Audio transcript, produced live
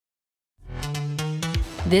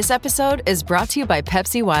This episode is brought to you by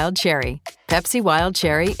Pepsi Wild Cherry. Pepsi Wild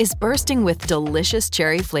Cherry is bursting with delicious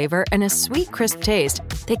cherry flavor and a sweet, crisp taste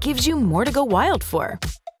that gives you more to go wild for.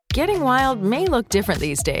 Getting wild may look different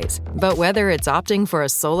these days, but whether it's opting for a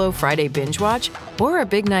solo Friday binge watch or a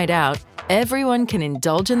big night out, everyone can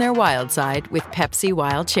indulge in their wild side with Pepsi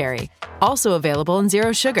Wild Cherry. Also available in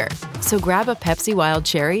Zero Sugar. So grab a Pepsi Wild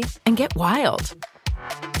Cherry and get wild.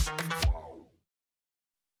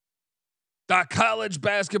 The college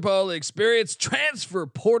basketball experience, transfer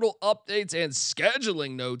portal updates, and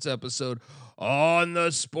scheduling notes episode on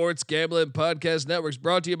the Sports Gambling Podcast Network is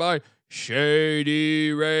brought to you by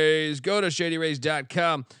Shady Rays. Go to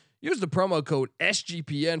shadyrays.com. Use the promo code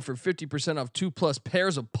SGPN for 50% off 2+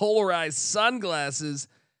 pairs of polarized sunglasses.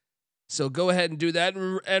 So go ahead and do that.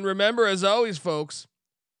 And remember, as always, folks,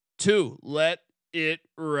 to let it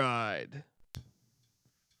ride.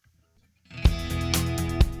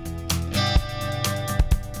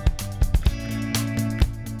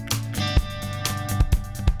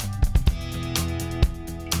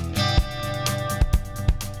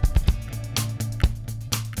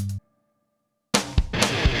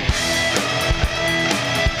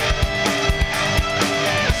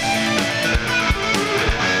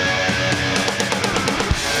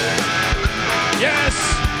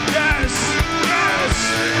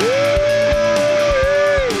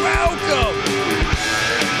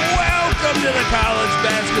 College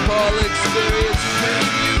basketball experience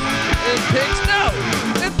preview and picks. No,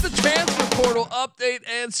 it's the transfer portal update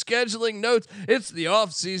and scheduling notes. It's the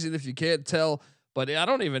off season, if you can't tell, but I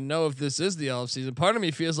don't even know if this is the off season. Part of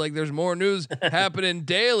me feels like there's more news happening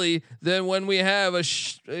daily than when we have a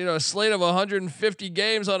slate of 150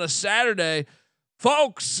 games on a Saturday.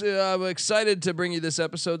 Folks, I'm excited to bring you this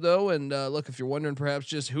episode though. And look, if you're wondering perhaps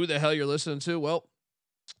just who the hell you're listening to, well,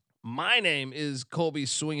 my name is Colby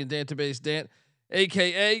Swinging Database Dant,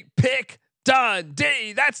 aka Pick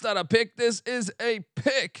Dundee. That's not a pick. This is a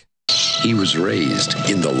pick. He was raised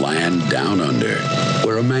in the land down under,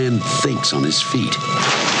 where a man thinks on his feet,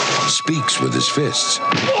 speaks with his fists,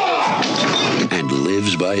 and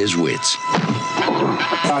lives by his wits.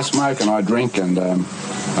 I smoke and I drink and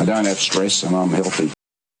I don't have stress and I'm healthy.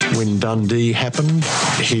 When Dundee happened,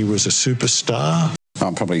 he was a superstar.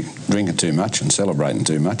 I'm probably drinking too much and celebrating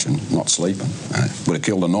too much and not sleeping. Would have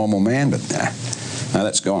killed a normal man, but no,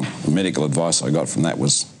 that's gone. The medical advice I got from that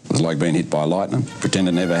was like being hit by lightning. Pretend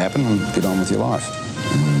it never happened and get on with your life.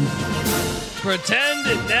 Pretend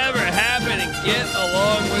it never happened and get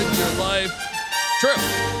along with your life. True.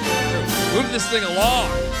 Move this thing along.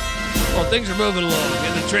 Well, things are moving along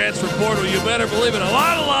in the transfer portal. You better believe it. A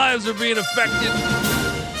lot of lives are being affected.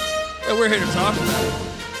 And we're here to talk about it.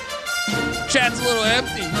 Chat's a little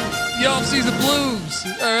empty. The off-season blues.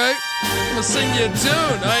 All right. I'm going to sing you a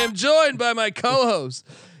tune. I am joined by my co-host.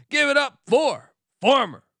 Give it up for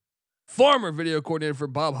former video coordinator for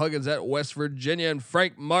Bob Huggins at West Virginia and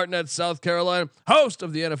Frank Martin at South Carolina, host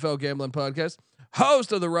of the NFL Gambling Podcast,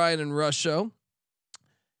 host of the Ryan and Rush Show.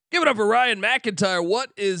 Give it up for Ryan McIntyre.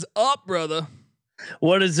 What is up, brother?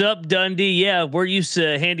 What is up, Dundee? Yeah, we're used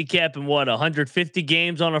to handicapping 150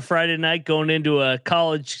 games on a Friday night going into a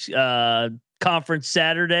college conference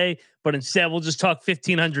Saturday, but instead we'll just talk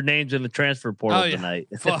 1,500 names in the transfer portal tonight.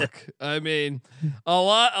 Fuck. I mean, a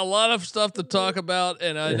lot of stuff to talk about,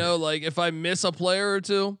 and I know like if I miss a player or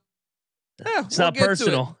two, it's not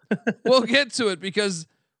personal. We'll get to it because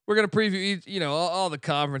we're gonna preview all the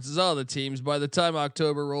conferences, all the teams by the time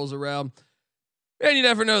October rolls around. And you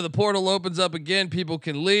never know. The portal opens up again. People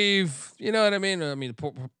can leave. You know what I mean?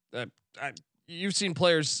 You've seen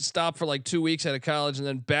players stop for like 2 weeks out of college and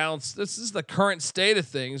then bounce. This is the current state of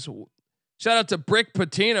things. Shout out to Brick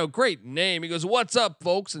Patino. Great name. He goes, "What's up,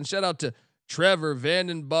 folks?" And shout out to Trevor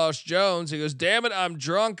Vanden Bosch Jones. He goes, "Damn it, I'm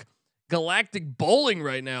drunk. Galactic bowling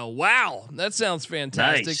right now. Wow. That sounds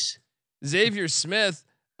fantastic." Nice. Xavier Smith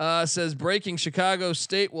says breaking: Chicago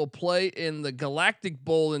State will play in the Galactic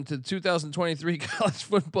Bowl into 2023 college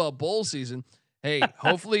football bowl season. Hey,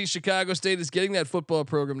 hopefully Chicago State is getting that football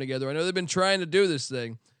program together. I know they've been trying to do this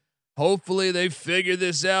thing. Hopefully they figure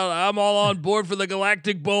this out. I'm all on board for the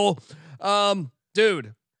Galactic Bowl.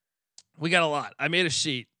 Dude, we got a lot. I made a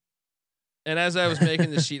sheet. And as I was making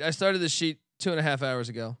the sheet, I started the sheet 2.5 hours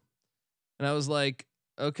ago. And I was like,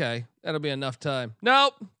 okay, that'll be enough time.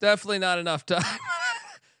 Nope, definitely not enough time.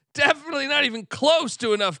 Definitely not even close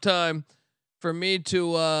to enough time for me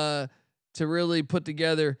to really put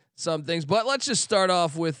together some things. But let's just start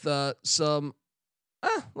off with let's go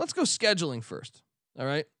scheduling first. All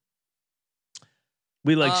right.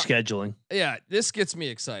 We like scheduling. Yeah, this gets me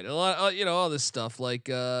excited. A lot, all this stuff like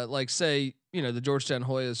say the Georgetown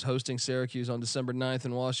Hoyas hosting Syracuse on December 9th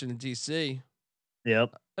in Washington D.C.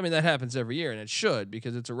 Yep. I mean, that happens every year, and it should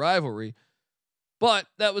because it's a rivalry. But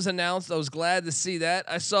that was announced. I was glad to see that.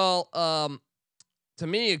 I saw, to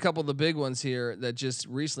me, a couple of the big ones here that just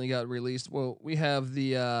recently got released. Well, we have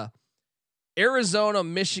the Arizona,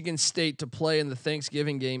 Michigan State to play in the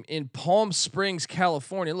Thanksgiving game in Palm Springs,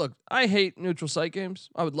 California. Look, I hate neutral site games.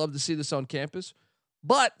 I would love to see this on campus.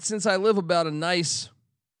 But since I live about a nice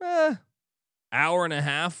hour and a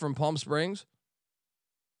half from Palm Springs,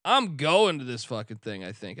 I'm going to this fucking thing,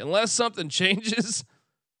 I think. Unless something changes.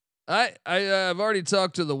 I've already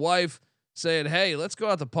talked to the wife saying, hey, let's go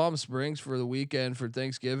out to Palm Springs for the weekend for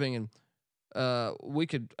Thanksgiving. And we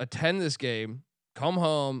could attend this game, come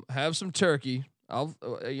home, have some turkey. You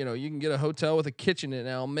can get a hotel with a kitchen in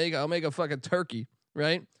it. I'll make a fucking turkey.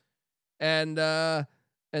 Right. And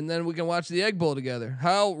then we can watch the Egg Bowl together.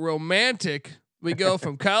 How romantic. We go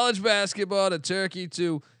from college basketball to turkey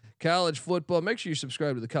to college football. Make sure you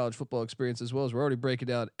subscribe to the College Football Experience as well, as we're already breaking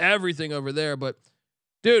down everything over there. But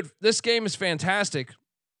dude, this game is fantastic.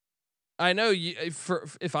 I know you.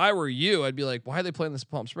 If I were you, I'd be like, why are they playing this in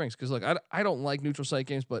Palm Springs? Because look, I don't like neutral site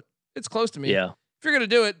games, but it's close to me. Yeah. If you're gonna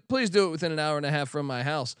do it, please do it within an hour and a half from my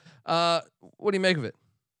house. What do you make of it?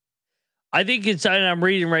 I think I'm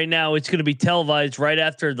reading right now, it's going to be televised right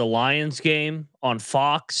after the Lions game on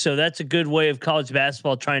Fox. So that's a good way of college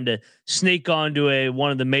basketball trying to sneak onto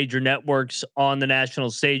one of the major networks on the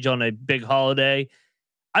national stage on a big holiday.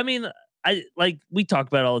 I mean, we talk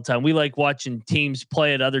about it all the time. We like watching teams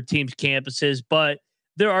play at other teams' campuses, but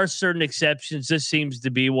there are certain exceptions. This seems to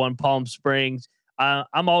be one. Palm Springs.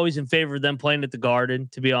 I'm always in favor of them playing at the Garden,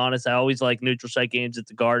 to be honest. I always like neutral site games at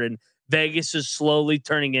the Garden. Vegas is slowly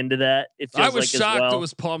turning into that. It feels I was like shocked as well. it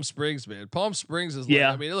was Palm Springs, man. Palm Springs is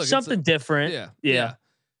look, something different. Yeah.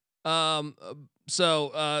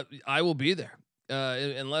 So I will be there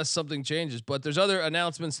unless something changes. But there's other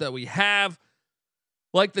announcements that we have,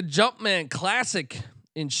 like the Jumpman Classic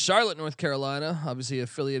in Charlotte, North Carolina, obviously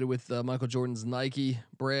affiliated with Michael Jordan's Nike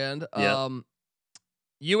brand. Yep.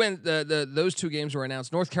 Those two games were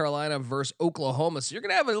announced. North Carolina versus Oklahoma. So you're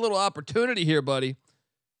gonna have a little opportunity here, buddy,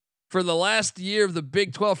 for the last year of the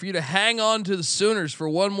Big 12 for you to hang on to the Sooners for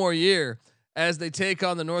one more year as they take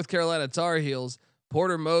on the North Carolina Tar Heels.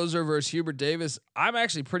 Porter Moser versus Hubert Davis. I'm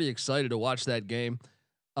actually pretty excited to watch that game.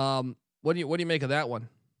 What do you make of that one?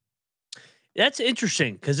 That's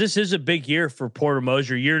interesting because this is a big year for Porter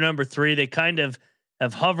Moser. Year number 3, they kind of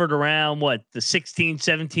have hovered around the 16,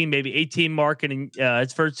 17, maybe 18 mark in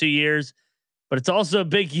its first 2 years, but it's also a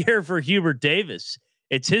big year for Hubert Davis.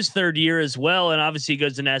 It's his 3rd year as well, and obviously he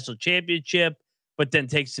goes to national championship, but then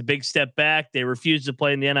takes a big step back. They refuse to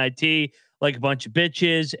play in the NIT like a bunch of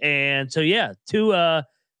bitches, and so yeah, two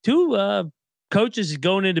coaches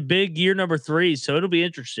going into big year number 3, so it'll be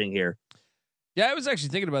interesting here. Yeah, I was actually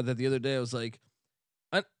thinking about that the other day. I was like,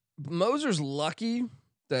 Moser's lucky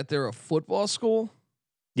that they're a football school.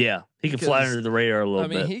 Yeah, he can fly under the radar a little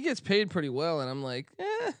bit. I mean, he gets paid pretty well, and I'm like,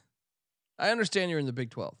 I understand you're in the Big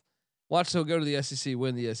 12. Watch he'll go to the SEC,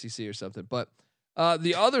 win the SEC or something. But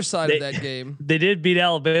the other side of that game, they did beat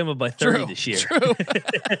Alabama by 30 this year. True.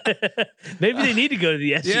 Maybe they need to go to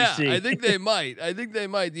the SEC. Yeah, I think they might.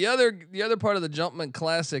 The other part of the Jumpman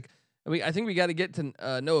Classic, I think we got to get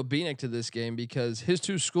to Noah Beanick to this game because his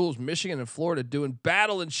two schools, Michigan and Florida, doing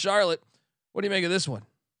battle in Charlotte. What do you make of this one?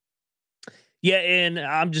 Yeah, and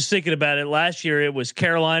I'm just thinking about it. Last year it was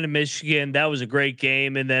Carolina, Michigan. That was a great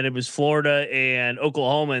game. And then it was Florida and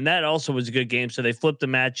Oklahoma, and that also was a good game. So they flipped the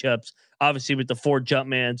matchups, obviously, with the 4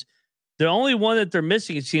 Jumpmans. The only one that they're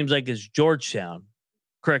missing, it seems like, is Georgetown.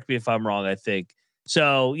 Correct me if I'm wrong, I think.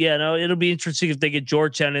 So, yeah, no, it'll be interesting if they get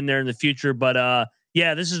Georgetown in there in the future. But,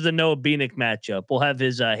 yeah, this is the Noah Beanick matchup. We'll have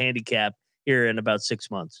his handicap here in about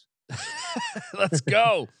 6 months. Let's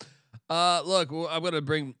go. Look, I'm going to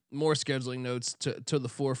bring more scheduling notes to the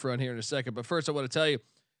forefront here in a second. But first, I want to tell you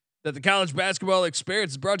that the College Basketball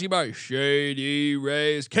Experience is brought to you by Shady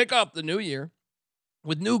Rays. Kick off the new year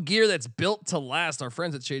with new gear that's built to last. Our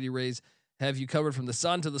friends at Shady Rays have you covered from the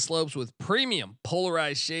sun to the slopes with premium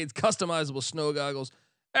polarized shades, customizable snow goggles,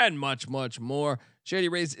 and much, much more. Shady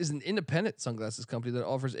Rays is an independent sunglasses company that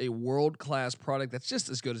offers a world-class product that's just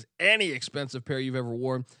as good as any expensive pair you've ever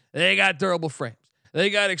worn. They got durable frames. They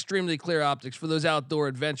got extremely clear optics for those outdoor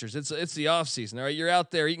adventures. It's the off season. All right. You're out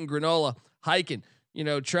there eating granola, hiking,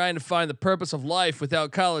 trying to find the purpose of life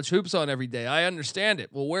without college hoops on every day. I understand it.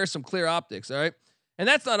 We'll wear some clear optics. All right. And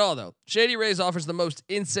that's not all though. Shady Rays offers the most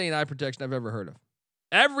insane eye protection I've ever heard of.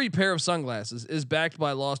 Every pair of sunglasses is backed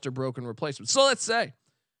by lost or broken replacements. So let's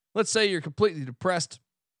say you're completely depressed,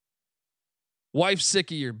 wife's sick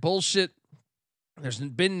of your bullshit, There's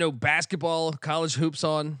been no basketball, college hoops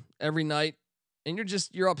on every night, and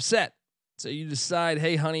you're upset. So you decide,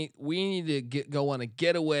 hey, honey, we need to go on a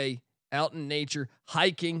getaway out in nature,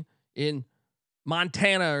 hiking in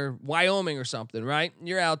Montana or Wyoming or something, right?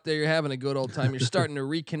 You're out there, you're having a good old time. You're starting to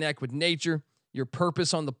reconnect with nature, your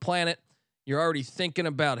purpose on the planet. You're already thinking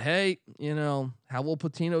about, hey, how will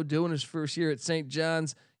Pitino do in his first year at St.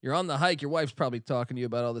 John's? You're on the hike. Your wife's probably talking to you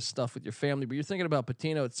about all this stuff with your family, but you're thinking about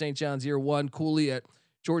Pitino at St. John's year one, Cooley at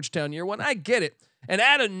Georgetown year one. I get it. And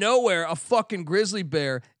out of nowhere, a fucking grizzly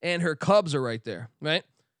bear and her cubs are right there, right?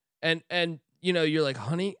 And you're like,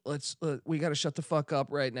 honey, we got to shut the fuck up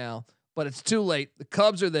right now. But it's too late. The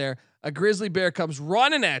cubs are there. A grizzly bear comes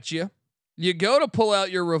running at you. You go to pull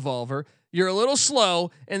out your revolver. You're a little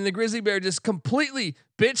slow, and the grizzly bear just completely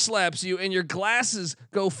bitch slaps you, and your glasses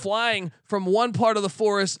go flying from one part of the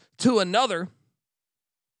forest to another.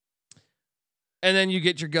 And then you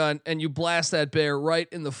get your gun and you blast that bear right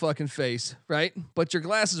in the fucking face, right? But your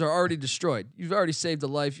glasses are already destroyed. You've already saved a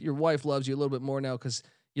life. Your wife loves you a little bit more now because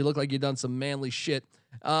you look like you've done some manly shit.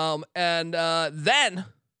 Then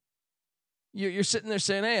you're sitting there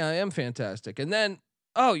saying, hey, I am fantastic. And then,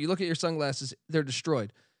 you look at your sunglasses, they're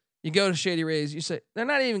destroyed. You go to Shady Rays, you say, they're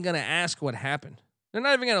not even going to ask what happened. They're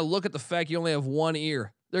not even going to look at the fact you only have one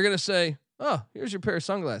ear. They're going to say, oh, here's your pair of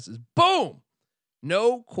sunglasses. Boom.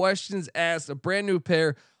 No questions asked. A brand new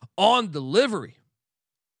pair on delivery.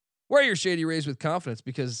 Wear your Shady Rays with confidence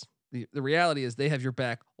because the reality is they have your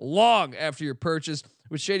back long after your purchase.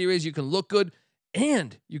 With Shady Rays, you can look good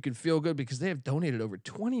and you can feel good because they have donated over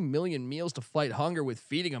 20 million meals to fight hunger with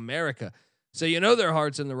Feeding America. So their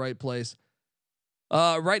heart's in the right place.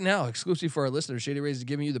 Right now, exclusively for our listeners, Shady Rays is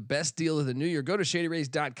giving you the best deal of the new year. Go to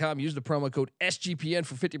ShadyRays.com. Use the promo code SGPN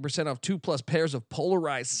for 50% off 2+ pairs of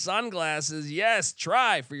polarized sunglasses. Yes,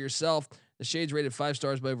 try for yourself. The Shades rated 5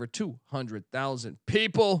 stars by over 200,000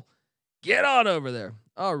 people. Get on over there.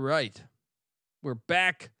 All right. We're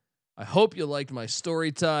back. I hope you liked my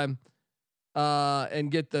story time.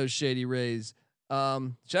 And get those Shady Rays.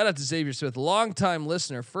 Shout out to Xavier Smith, longtime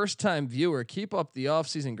listener, first time viewer. Keep up the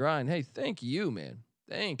off-season grind. Hey, thank you, man.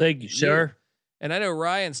 Thank you, sir. And I know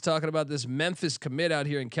Ryan's talking about this Memphis commit out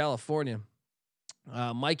here in California.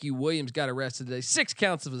 Mikey Williams got arrested today. 6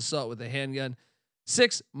 counts of assault with a handgun.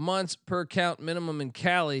 6 months per count minimum in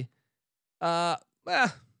Cali.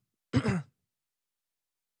 Tough.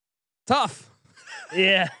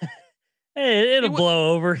 Yeah. Hey, it'll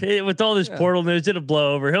blow over. With all this portal news, it'll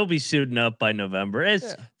blow over. He'll be suiting up by November.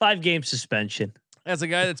 It's 5-game suspension. As a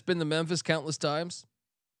guy that's been to Memphis countless times,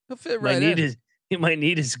 he'll fit right in. He might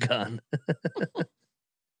need his gun.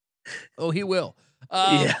 Oh, he will.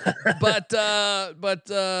 But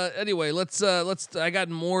anyway, let's. I got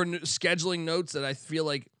more scheduling notes that I feel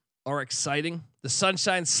like are exciting. The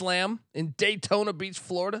Sunshine Slam in Daytona Beach,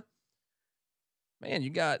 Florida. Man,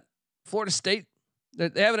 you got Florida State.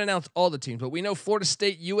 They haven't announced all the teams, but we know Florida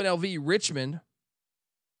State, UNLV, Richmond,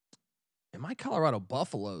 and my Colorado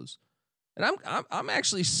Buffaloes. And I'm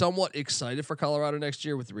actually somewhat excited for Colorado next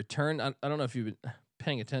year with the return. I don't know if you've been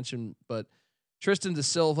paying attention, but Tristan Da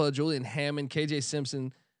Silva, Julian Hammond, KJ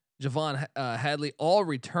Simpson, Javon Hadley, all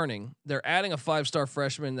returning. They're adding a 5-star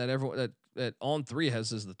freshman that On3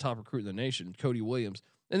 has as the top recruit in the nation, Cody Williams.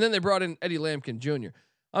 And then they brought in Eddie Lampkin Jr.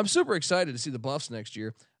 I'm super excited to see the Buffs next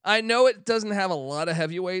year. I know it doesn't have a lot of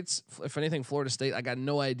heavyweights. If anything, Florida State, I got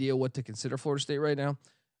no idea what to consider Florida State right now.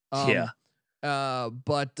 But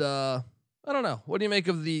I don't know. What do you make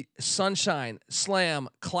of the Sunshine Slam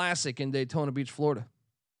Classic in Daytona Beach, Florida?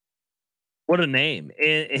 What a name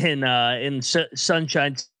in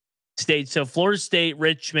Sunshine State. So Florida State,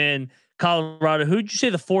 Richmond, Colorado. Who'd you say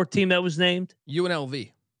the 4th team that was named?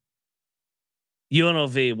 UNLV,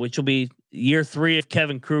 which will be year 3 of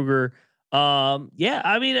Kevin Kruger. I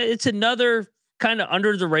mean, it's another kind of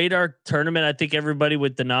under the radar tournament. I think everybody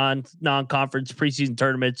with the non-conference preseason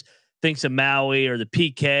tournaments thinks of Maui or the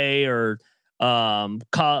PK or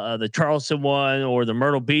the Charleston one or the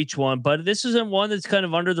Myrtle Beach one, but this isn't one that's kind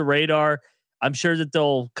of under the radar. I'm sure that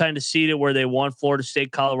they'll kind of seed it where they want Florida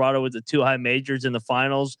State, Colorado with the 2 high majors in the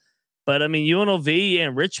finals. But I mean, UNLV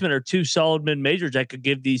and Richmond are 2 solid mid majors that could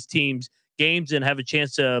give these teams games and have a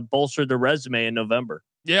chance to bolster their resume in November.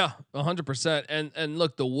 Yeah, 100%. And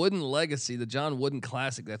look, the Wooden Legacy, the John Wooden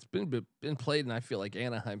Classic that's been played in, I feel like,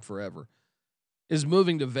 Anaheim forever, is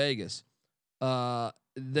moving to Vegas. They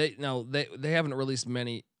haven't released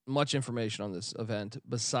much information on this event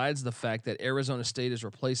besides the fact that Arizona State is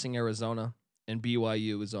replacing Arizona and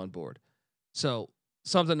BYU is on board. So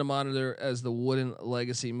something to monitor as the Wooden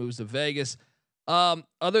Legacy moves to Vegas.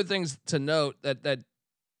 Other things to note that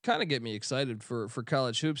kind of get me excited for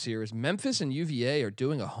college hoops here is Memphis and UVA are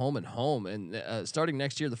doing a home and home, and starting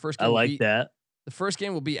next year, the first I game like that. the first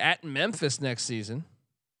game will be at Memphis next season,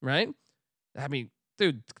 right? I mean,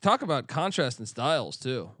 dude, talk about contrast in styles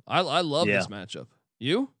too. I love this matchup.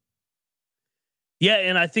 You? Yeah,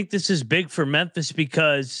 and I think this is big for Memphis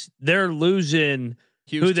because they're losing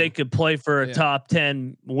Houston. who they could play for a top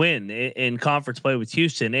 10 win in conference play with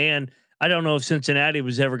Houston. And I don't know if Cincinnati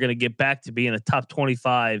was ever going to get back to being a top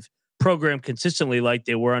 25 program consistently like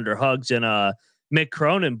they were under Huggs and Mick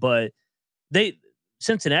Cronin, but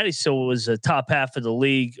Cincinnati still was a top half of the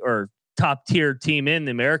league or top tier team in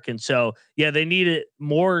the American. So yeah, they needed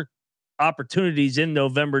more opportunities in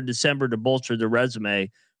November, December to bolster their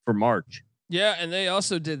resume for March. Yeah, and they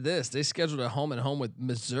also did this. They scheduled a home and home with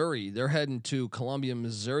Missouri. They're heading to Columbia,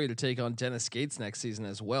 Missouri to take on Dennis Gates next season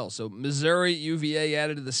as well. So Missouri, UVA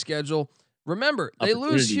added to the schedule. Remember, they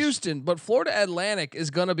lose Houston, but Florida Atlantic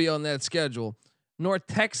is going to be on that schedule. North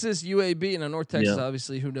Texas, UAB, and North Texas,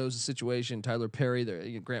 obviously, who knows the situation? Tyler Perry,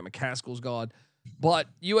 Grant McCaskill's gone, but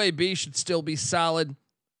UAB should still be solid.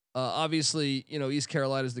 Obviously, East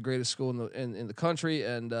Carolina is the greatest school in the country,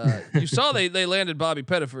 and you saw they landed Bobby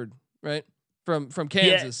Pettiford, right? From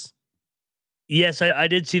Kansas. Yeah. Yes, I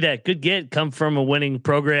did see that. Good get, come from a winning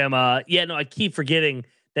program. I keep forgetting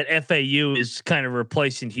that FAU is kind of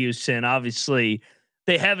replacing Houston. Obviously,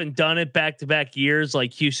 they haven't done it back-to-back years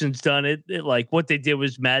like Houston's done it. Like what they did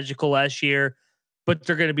was magical last year, but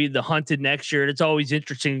they're going to be the hunted next year. And it's always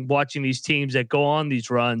interesting watching these teams that go on these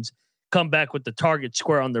runs come back with the target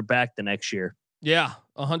square on their back the next year. Yeah,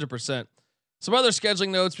 100%. Some other scheduling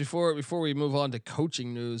notes before we move on to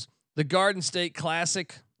coaching news. The Garden State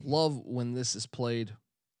Classic. Love when this is played.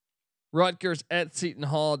 Rutgers at Seton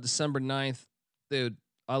Hall, December 9th. Dude,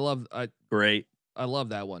 I love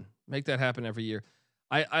that one. Make that happen every year.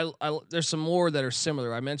 I there's some more that are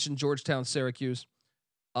similar. I mentioned Georgetown, Syracuse.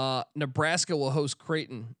 Nebraska will host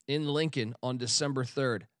Creighton in Lincoln on December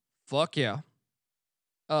 3rd. Fuck yeah.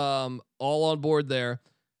 All on board there.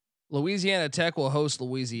 Louisiana Tech will host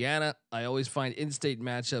Louisiana. I always find in-state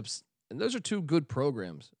matchups, and those are two good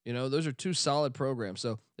programs. Those are two solid programs,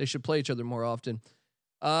 so they should play each other more often.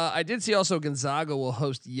 I did see also Gonzaga will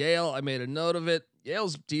host Yale. I made a note of it.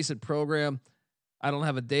 Yale's a decent program. I don't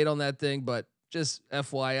have a date on that thing, but just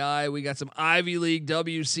FYI, we got some Ivy League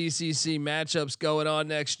WCCC matchups going on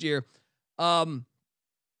next year.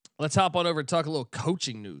 Let's hop on over and talk a little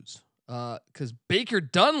coaching news. Because Baker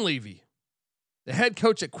Dunleavy, the head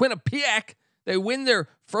coach at Quinnipiac, they win their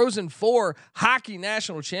Frozen Four hockey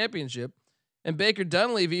national championship. And Baker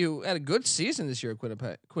Dunleavy, who had a good season this year at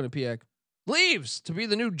Quinnipiac, leaves to be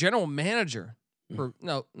the new general manager for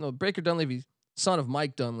Baker Dunleavy, son of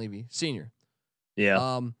Mike Dunleavy Sr.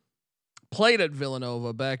 Yeah. Played at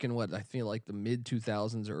Villanova back in I feel like the mid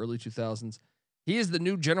 2000s or early 2000s. He is the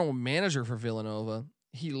new general manager for Villanova.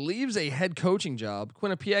 He leaves a head coaching job.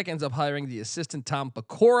 Quinnipiac ends up hiring the assistant Tom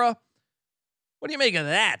Pecora. What do you make of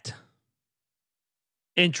that?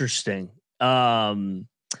 Interesting.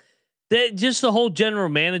 Just the whole general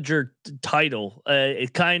manager title. I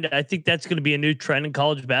think that's going to be a new trend in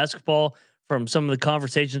college basketball. From some of the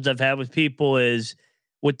conversations I've had with people, is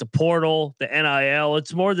with the portal, the NIL.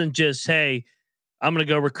 It's more than just, hey, I'm going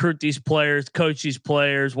to go recruit these players, coach these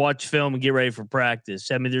players, watch film, and get ready for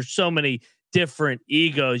practice. I mean, there's so many different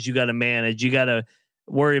egos you got to manage. You got to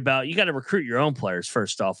worry about. You got to recruit your own players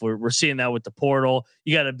first off. We're seeing that with the portal.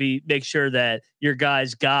 You got to make sure that your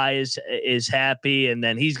guy's guy is happy, and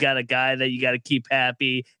then he's got a guy that you got to keep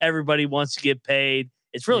happy. Everybody wants to get paid.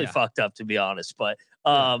 It's really fucked up, to be honest. But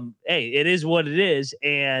hey, it is what it is.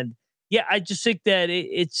 And yeah, I just think that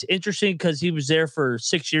it's interesting because he was there for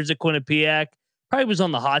 6 years at Quinnipiac. Probably was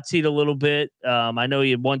on the hot seat a little bit. I know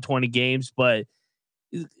he had won 20 games, but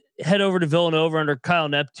head over to Villanova under Kyle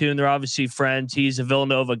Neptune. They're obviously friends. He's a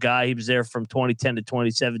Villanova guy. He was there from 2010 to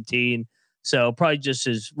 2017. So probably just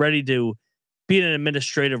is ready to be in an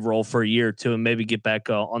administrative role for a year or two and maybe get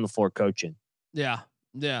back on the floor coaching. Yeah,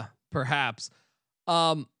 perhaps.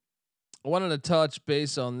 I wanted to touch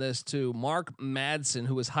base on this too. Mark Madsen,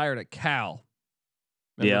 who was hired at Cal,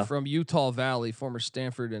 from Utah Valley, former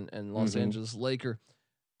Stanford and Los Angeles Laker.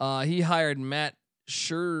 He hired Matt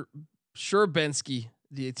Sherbensky,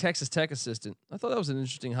 the Texas Tech assistant. I thought that was an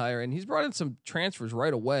interesting hire, and he's brought in some transfers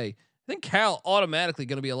right away. I think Cal automatically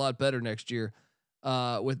going to be a lot better next year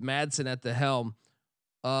with Madsen at the helm.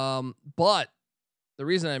 But the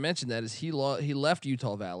reason I mentioned that is he left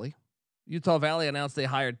Utah Valley. Utah Valley announced they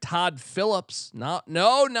hired Todd Phillips. Not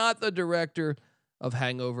the director of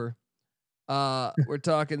Hangover. We're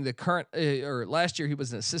talking the current or last year he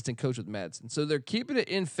was an assistant coach with Madsen. So they're keeping it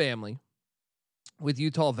in family. with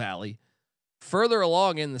Utah Valley. Further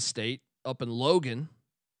along in the state, up in Logan,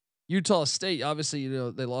 Utah State, obviously,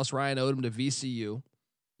 they lost Ryan Odom to VCU.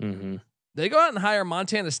 Mm-hmm. They go out and hire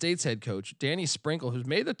Montana State's head coach, Danny Sprinkle, who's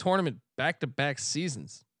made the tournament back-to-back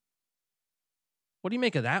seasons. What do you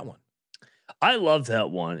make of that one? I love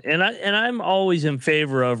that one. And I'm always in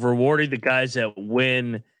favor of rewarding the guys that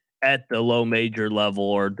win at the low major level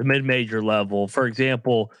or the mid-major level. For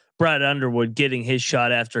example, Brad Underwood getting his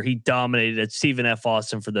shot after he dominated at Stephen F.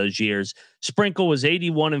 Austin for those years. Sprinkle was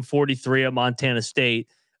 81-43 at Montana State.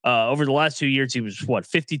 Over the last 2 years, he was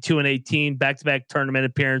 52-18, back-to-back tournament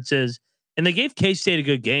appearances. And they gave K-State a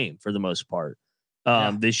good game for the most part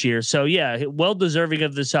this year. So, yeah, well deserving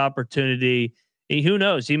of this opportunity. And who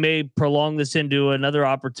knows? He may prolong this into another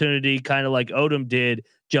opportunity, kind of like Odom did,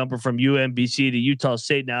 jumping from UMBC to Utah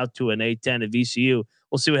State now to an A-10 at VCU.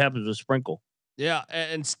 We'll see what happens with Sprinkle. Yeah,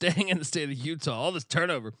 and staying in the state of Utah, all this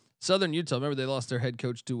turnover. Southern Utah, remember they lost their head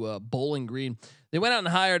coach to Bowling Green. They went out and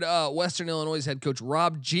hired Western Illinois' head coach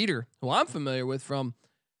Rob Jeter, who I'm familiar with from.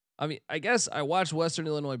 I mean, I guess I watched Western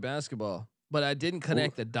Illinois basketball, but I didn't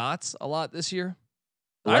connect the dots a lot this year.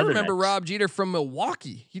 I remember Rob Jeter from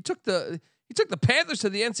Milwaukee. He took the Panthers to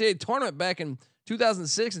the NCAA tournament back in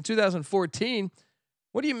 2006 and 2014.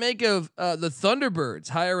 What do you make of the Thunderbirds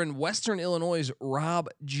hiring Western Illinois' Rob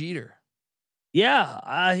Jeter? Yeah,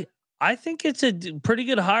 I think it's a pretty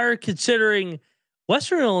good hire considering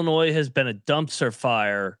Western Illinois has been a dumpster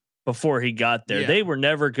fire before he got there. Yeah. They were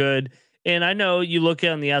never good. And I know you look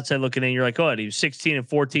on the outside looking in, you're like, oh, he was 16-14,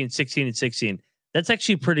 16-16. That's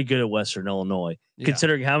actually pretty good at Western Illinois,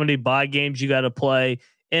 considering how many bye games you got to play.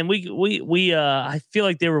 And we I feel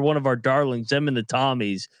like they were one of our darlings, them and the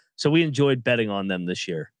Tommies. So we enjoyed betting on them this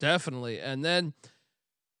year. Definitely. And then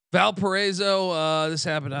Valparaiso, this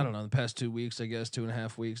happened, I don't know, the past 2 weeks, I guess,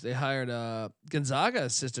 2.5 weeks. They hired Gonzaga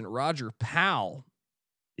assistant Roger Powell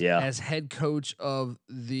as head coach of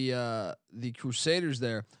the Crusaders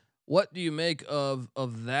there. What do you make of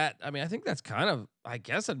that? I mean, I think that's kind of, I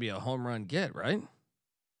guess that'd be a home run get, right?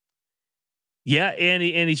 Yeah, and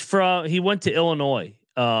he went to Illinois.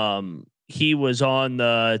 He was on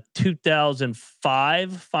the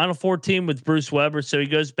 2005 Final Four team with Bruce Weber, so he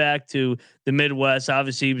goes back to the Midwest.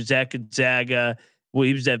 Obviously, he was at Gonzaga. Well,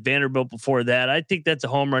 he was at Vanderbilt before that. I think that's a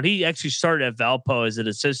home run. He actually started at Valpo as an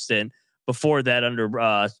assistant before that under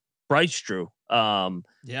Bryce Drew. A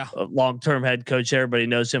long-term head coach. Everybody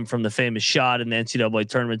knows him from the famous shot in the NCAA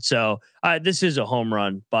tournament. So this is a home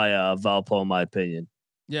run by Valpo, in my opinion.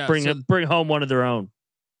 Yeah, bring home one of their own.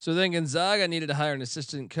 So then Gonzaga needed to hire an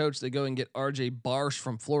assistant coach. They go and get RJ Barsh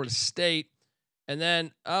from Florida State. And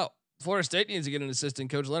then, Florida State needs to get an assistant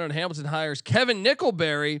coach. Leonard Hamilton hires Kevin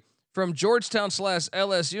Nickelberry from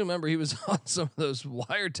Georgetown/LSU. Remember, he was on some of those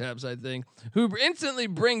wiretaps, I think, who instantly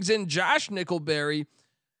brings in Josh Nickelberry,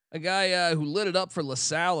 a guy who lit it up for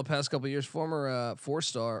LaSalle the past couple of years, former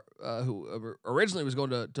four-star who originally was going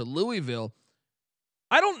to Louisville.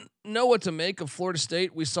 I don't know what to make of Florida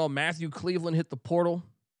State. We saw Matthew Cleveland hit the portal.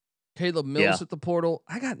 Caleb Mills at the portal.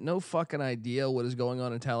 I got no fucking idea what is going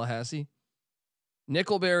on in Tallahassee.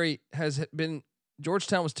 Nickelberry has been.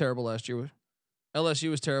 Georgetown was terrible last year. LSU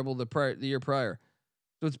was terrible the year prior.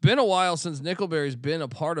 So it's been a while since Nickelberry's been a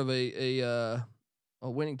part of a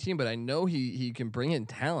winning team, but I know he can bring in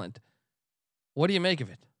talent. What do you make of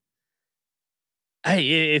it?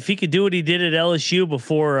 Hey, if he could do what he did at LSU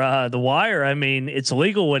before the wire, I mean, it's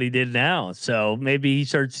illegal what he did now. So maybe he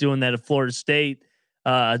starts doing that at Florida State.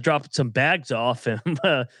 Dropping some bags off, and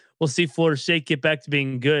we'll see Florida State get back to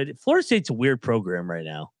being good. Florida State's a weird program right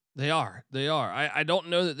now. They are. I don't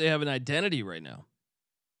know that they have an identity right now.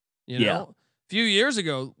 You know, a few years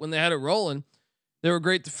ago when they had it rolling, they were a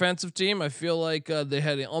great defensive team. I feel like they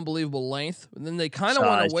had an unbelievable length, and then they kind of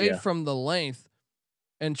went away from the length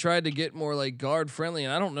and tried to get more like guard friendly.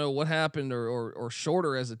 And I don't know what happened, or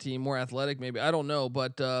shorter as a team, more athletic maybe. I don't know,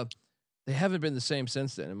 but they haven't been the same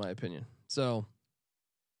since then, in my opinion. So.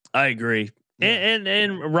 I agree. Yeah.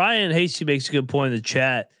 And Ryan Hasty makes a good point in the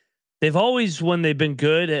chat. They've always, when they've been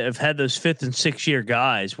good, have had those 5th and 6th year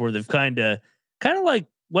guys where they've kind of like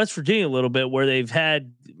West Virginia a little bit, where they've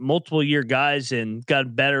had multiple year guys and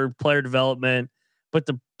got better player development. But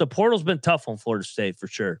the portal's been tough on Florida State for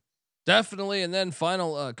sure. Definitely. And then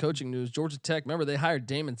final coaching news: Georgia Tech. Remember, they hired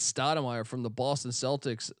Damon Stoudemire from the Boston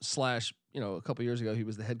Celtics / a couple years ago he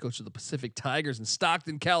was the head coach of the Pacific Tigers in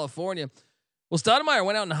Stockton, California. Well, Stoudemire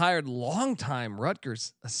went out and hired longtime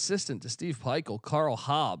Rutgers assistant to Steve Pikiell, Carl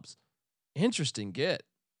Hobbs. Interesting get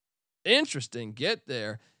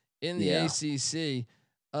there in the ACC.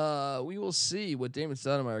 We will see what Damon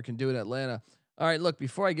Stoudemire can do in Atlanta. All right, look,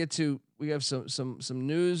 before I get to we have some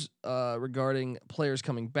news regarding players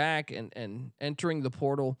coming back and entering the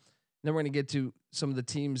portal. Then we're going to get to some of the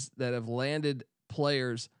teams that have landed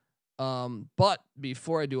players. But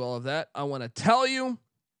before I do all of that, I want to tell you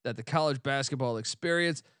that the college basketball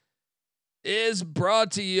experience is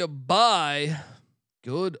brought to you by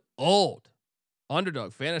good old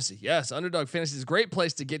Underdog Fantasy. Yes, Underdog Fantasy is a great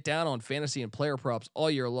place to get down on fantasy and player props all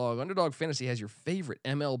year long. Underdog Fantasy has your favorite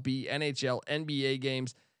MLB, NHL, NBA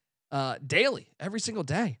games daily, every single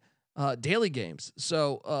day. Daily games.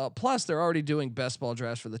 So plus they're already doing best ball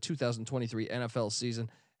drafts for the 2023 NFL season.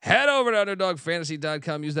 Head over to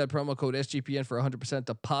underdogfantasy.com. Use that promo code SGPN for 100%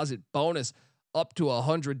 deposit bonus up to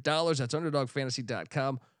 $100. That's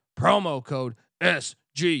underdogfantasy.com. Promo code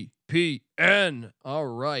SGPN. All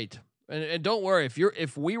right. And don't worry,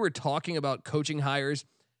 if we were talking about coaching hires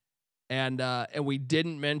and we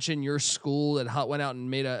didn't mention your school that went out and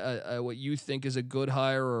made a what you think is a good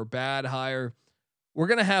hire or a bad hire, we're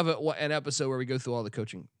gonna have an episode where we go through all the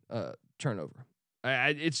coaching turnover.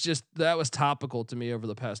 It's just that was topical to me over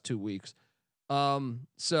the past 2 weeks.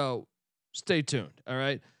 So stay tuned. All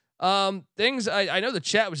right. Things I know the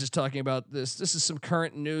chat was just talking about this. This is some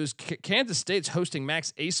current news. Kansas State's hosting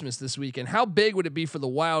Max Abmas this weekend. How big would it be for the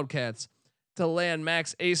Wildcats to land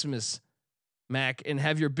Max Abmas, Mac, and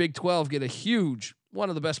have your Big 12 get a huge, one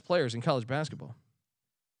of the best players in college basketball?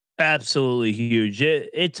 Absolutely huge.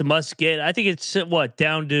 It's a must get. I think it's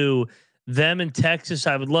down to them in Texas.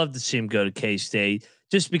 I would love to see him go to K-State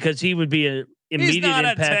just because he would be an immediate He's not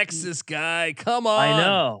impact. A Texas guy. Come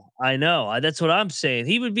on. I know. That's what I'm saying.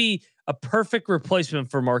 He would be a perfect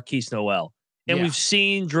replacement for Marquise Noel. And we've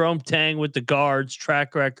seen Jerome Tang with the guards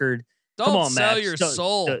track record. Don't Come on, sell Max. your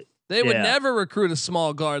soul. They would never recruit a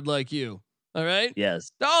small guard like you. All right.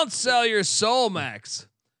 Yes. Don't sell your soul, Max.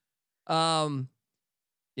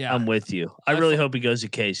 Yeah, I'm with you. I really hope he goes to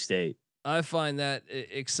K-State. I find that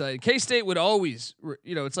exciting. K-State would always,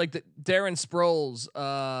 it's like the Darren Sproles.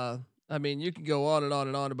 I mean, you can go on and on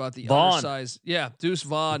and on about the undersized. Yeah, Deuce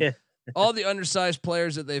Vaughn. Yeah. All the undersized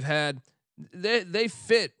players that they've had, they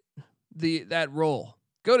fit that role.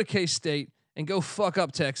 Go to K-State and go fuck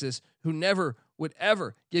up Texas, who never would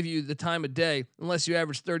ever give you the time of day unless you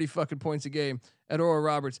average 30 fucking points a game at Oral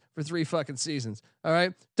Roberts for 3 fucking seasons. All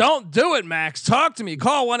right. Don't do it, Max. Talk to me.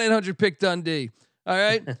 Call 1-800-PICK-DUNDEE. All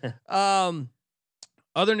right.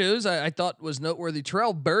 Other news I thought was noteworthy.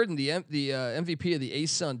 Terrell Burden, the MVP of the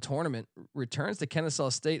ASUN tournament, returns to Kennesaw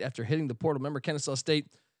State after hitting the portal. Remember, Kennesaw State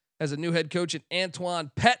has a new head coach in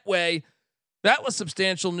Antoine Petway. That was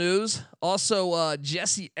substantial news. Also,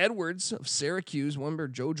 Jesse Edwards of Syracuse. Remember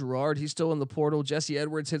Joe Girard? He's still in the portal. Jesse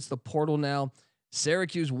Edwards hits the portal now.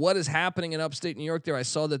 Syracuse, what is happening in upstate New York there? I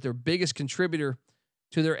saw that their biggest contributor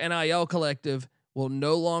to their NIL collective will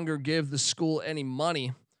no longer give the school any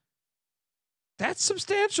money. That's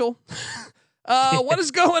substantial. What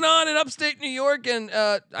is going on in upstate New York? And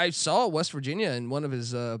I saw West Virginia in one of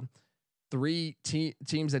his 3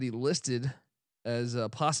 teams that he listed as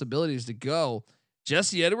possibilities to go.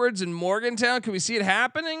 Jesse Edwards in Morgantown. Can we see it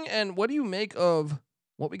happening? And what do you make of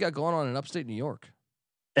what we got going on in upstate New York?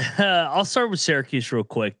 I'll start with Syracuse real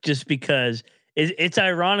quick, just because it's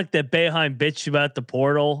ironic that Boeheim bitched about the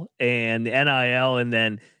portal and the NIL, and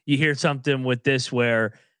then you hear something with this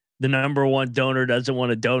where the number one donor doesn't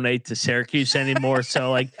want to donate to Syracuse anymore.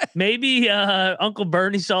 So like maybe Uncle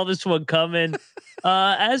Bernie saw this one coming.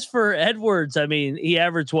 As for Edwards, I mean, he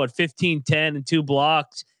averaged 15, 10 and 2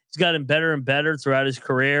 blocks. He's gotten better and better throughout his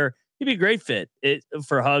career. He'd be a great fit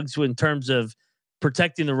for Hugs in terms of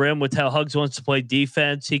protecting the rim with how Hugs wants to play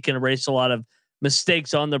defense. He can erase a lot of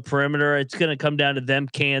mistakes on the perimeter. It's going to come down to them,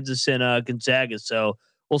 Kansas and Gonzaga. So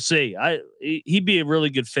we'll see. He'd be a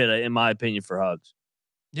really good fit, in my opinion, for Hugs.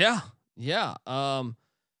 Yeah. I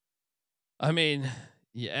mean,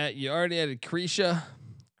 you already added Krisha,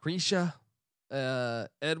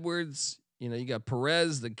 Edwards. You got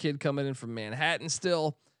Perez, the kid coming in from Manhattan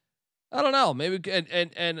still. I don't know. Maybe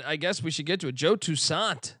and I guess we should get to it. Joe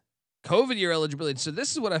Toussaint, COVID year eligibility. So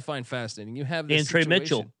this is what I find fascinating. You have this and Trey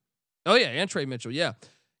Mitchell. Oh yeah, and Trey Mitchell. Yeah,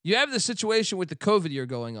 you have the situation with the COVID year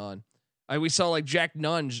going on. We saw like Jack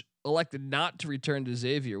Nunge elected not to return to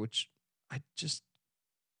Xavier, which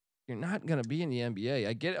you're not going to be in the NBA.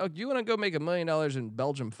 I get it. Oh, you want to go make $1 million in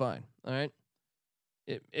Belgium? Fine. All right.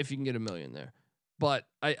 If you can get $1 million there, but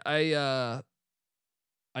I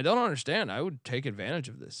don't understand. I would take advantage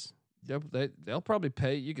of this. They'll probably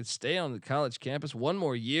pay. You could stay on the college campus one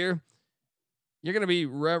more year. You're going to be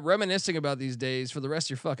reminiscing about these days for the rest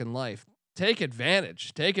of your fucking life. Take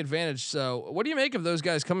advantage. So what do you make of those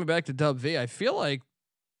guys coming back to Dub V? I feel like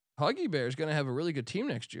Huggy Bear is going to have a really good team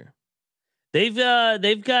next year. They've got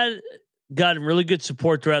gotten really good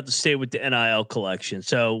support throughout the state with the NIL collection.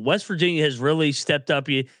 So West Virginia has really stepped up.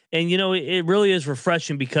 And, it really is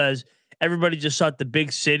refreshing because everybody just thought the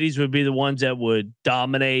big cities would be the ones that would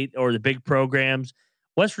dominate or the big programs.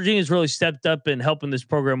 West Virginia's really stepped up in helping this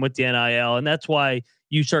program with the NIL. And that's why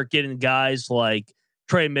you start getting guys like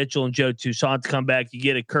Trey Mitchell and Joe Toussaint to come back. You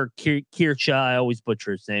get a Kirk Kirchhoff. I always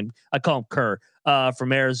butcher his name. I call him Kerr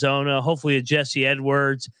from Arizona. Hopefully a Jesse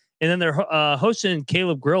Edwards. And then they're hosting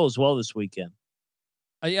Caleb Grill as well this weekend.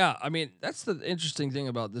 Yeah, I mean, that's the interesting thing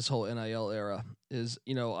about this whole NIL era is,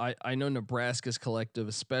 I know Nebraska's collective,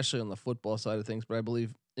 especially on the football side of things, but I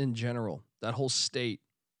believe in general, that whole state.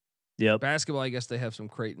 Yeah. Basketball, I guess they have some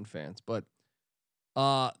Creighton fans, but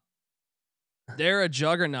they're a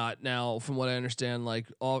juggernaut now, from what I understand, like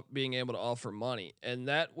being able to offer money. And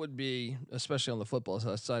that would be, especially on the football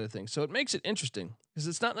side of things. So it makes it interesting because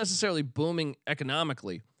it's not necessarily booming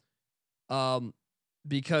economically.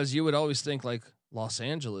 Because you would always think like Los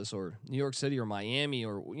Angeles or New York City or Miami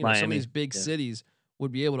or some of these big cities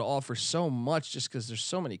would be able to offer so much just because there's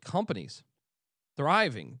so many companies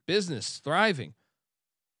thriving, business thriving.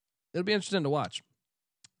 It'll be interesting to watch.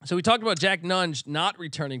 So we talked about Jack Nunge not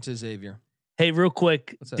returning to Xavier. Hey, real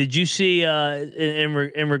quick, did you see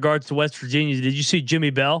in regards to West Virginia? Did you see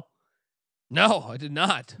Jimmy Bell? No, I did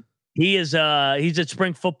not. He is he's at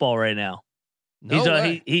spring football right now. No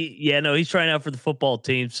way. He's trying out for the football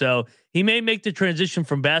team, so he may make the transition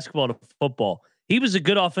from basketball to football. He was a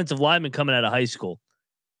good offensive lineman coming out of high school.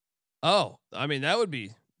 Oh, I mean that would be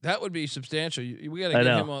substantial. We got to get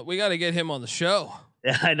him on. We got to get him on the show.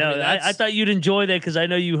 Yeah, I know. I thought you'd enjoy that because I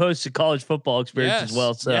know you host a college football experience as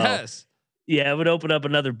well. So yeah, it would open up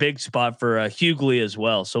another big spot for Hughley as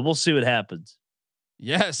well. So we'll see what happens.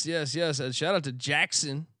 Yes. And shout out to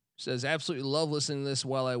Jackson. Says, absolutely love listening to this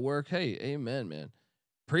while I work. Hey, amen, man.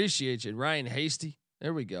 Appreciate you. Ryan Hasty.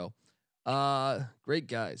 There we go. Great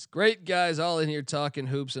guys all in here talking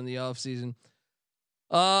hoops in the off season.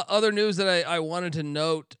 Other news that I wanted to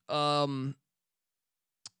note.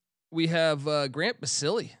 We have Grant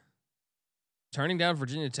Basile turning down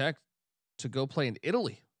Virginia Tech to go play in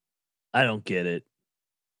Italy. I don't get it.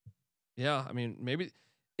 Yeah. I mean, maybe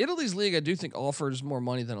Italy's league, I do think offers more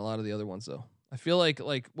money than a lot of the other ones though. I feel like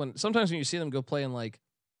sometimes when you see them go play in like,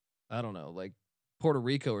 I don't know, like Puerto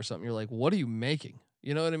Rico or something, you're like, what are you making?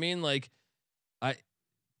 You know what I mean? Like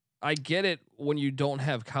I get it when you don't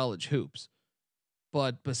have college hoops,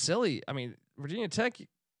 but Basile, I mean, Virginia Tech,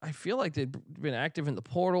 I feel like they've been active in the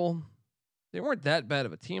portal. They weren't that bad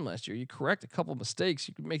of a team last year. You correct a couple of mistakes,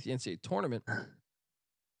 you could make the NCAA tournament.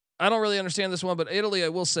 I don't really understand this one, but Italy, I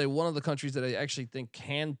will say, one of the countries that I actually think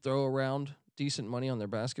can throw around decent money on their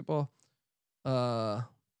basketball.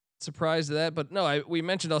 Surprised at that, but no, we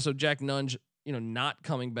mentioned also Jack Nunge, not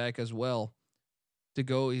coming back as well to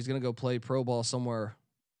go. He's going to go play pro ball somewhere.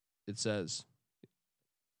 It says,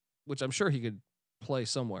 which I'm sure he could play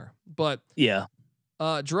somewhere, but yeah.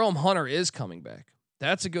 Jerome Hunter is coming back.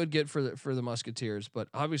 That's a good get for the Musketeers, but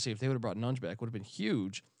obviously if they would have brought Nunge back, would have been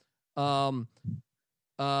huge. Other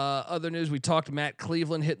news, we talked Matt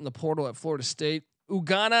Cleveland hitting the portal at Florida State.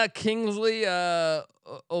 Ugana Kingsley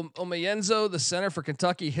Omayenzo, the center for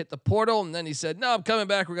Kentucky, hit the portal, and then he said, no, I'm coming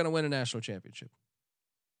back. We're going to win a national championship.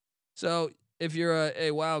 So if you're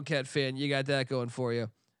a Wildcat fan, you got that going for you.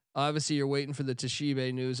 Obviously, you're waiting for the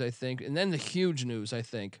Toshibe news, I think. And then the huge news, I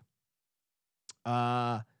think.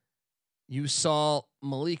 You saw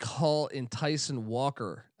Malik Hall and Tyson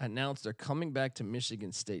Walker announce they're coming back to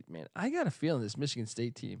Michigan State. Man, I got a feeling this Michigan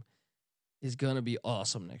State team is going to be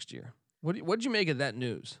awesome next year. What'd you make of that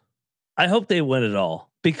news? I hope they win it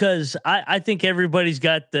all because I think everybody's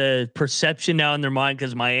got the perception now in their mind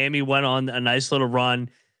because Miami went on a nice little run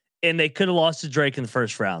and they could have lost to Drake in the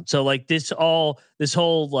first round. So like this whole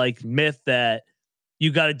like myth that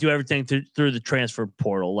you got to do everything through the transfer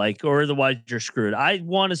portal, like, or otherwise you're screwed. I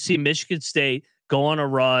want to see Michigan State go on a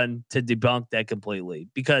run to debunk that completely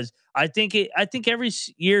because I think every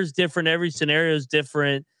year is different. Every scenario is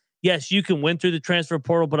different. Yes, you can win through the transfer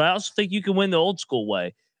portal, but I also think you can win the old school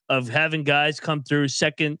way of having guys come through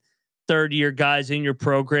second, third year guys in your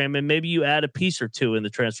program, and maybe you add a piece or two in the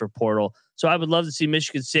transfer portal. So I would love to see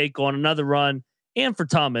Michigan State go on another run, and for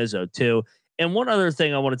Tom Izzo too. And one other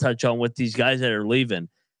thing I want to touch on with these guys that are leaving,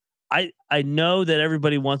 I know that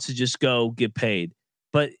everybody wants to just go get paid,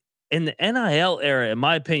 but in the NIL era, in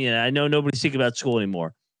my opinion, I know nobody's thinking about school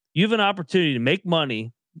anymore. You have an opportunity to make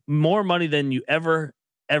money, more money than you ever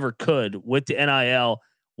could with the NIL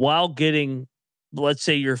while getting, let's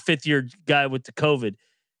say, your fifth year guy with the COVID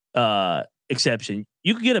exception.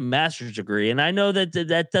 You could get a master's degree. And I know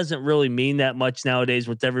that doesn't really mean that much nowadays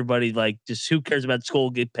with everybody, like just who cares about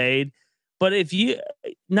school, get paid. But if you,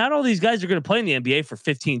 not all these guys are going to play in the NBA for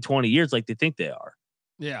 15, 20 years like they think they are.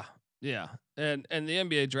 Yeah. Yeah. And the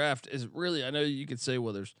NBA draft is really, I know you could say,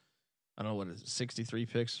 well, there's, I don't know what it is, 63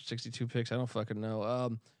 picks, 62 picks. I don't fucking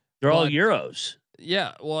know. They're all Euros.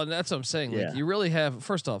 Yeah. Well, and that's what I'm saying. Like you really have,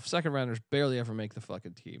 first off, second rounders barely ever make the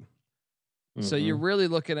fucking team. So you're really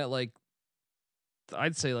looking at like,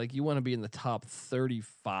 I'd say like you want to be in the top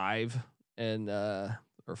 35 and, or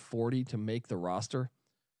 40 to make the roster.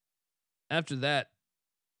 After that,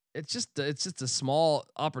 it's just a small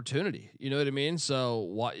opportunity. You know what I mean?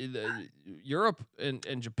 So Europe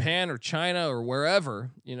and Japan or China or wherever,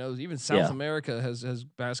 you know, even South America has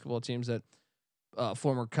basketball teams that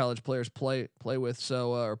former college players play with.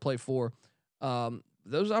 So, or play for,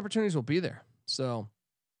 those opportunities will be there. So,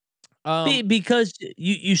 because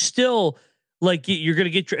you still, like, you're going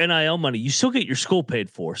to get your NIL money. You still get your school paid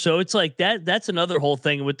for. So it's like that. That's another whole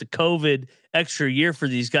thing with the COVID extra year for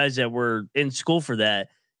these guys that were in school for that.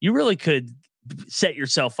 You really could set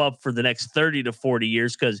yourself up for the next 30 to 40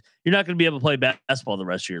 years because you're not going to be able to play basketball the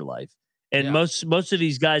rest of your life. And most of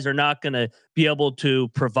these guys are not going to be able to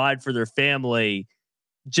provide for their family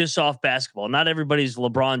just off basketball. Not everybody's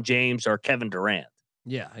LeBron James or Kevin Durant.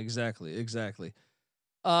 Yeah, exactly.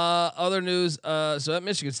 Other news. So that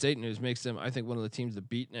Michigan State news makes them, I think, one of the teams to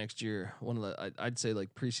beat next year. One of the, I'd say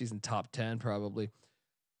like preseason top 10 probably.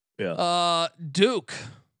 Yeah. Duke,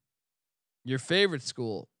 your favorite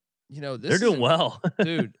school. You know, they're doing well,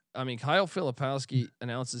 dude. I mean, Kyle Filipowski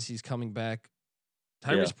announces he's coming back.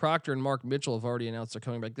 Tyrese Proctor and Mark Mitchell have already announced they're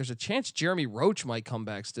coming back. There's a chance Jeremy Roach might come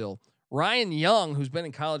back still. Ryan Young, who's been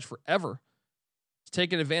in college forever, is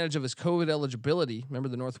taking advantage of his COVID eligibility. Remember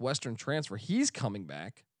the Northwestern transfer? He's coming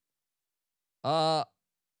back. I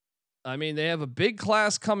mean, they have a big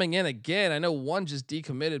class coming in again. I know one just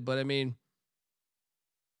decommitted, but I mean,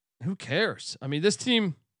 who cares? I mean, this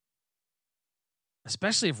team,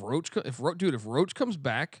 especially if Roach comes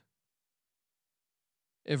back,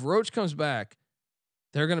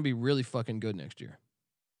 they're going to be really fucking good next year.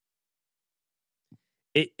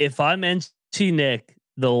 If I'm NC Nick,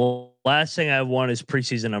 the last thing I want is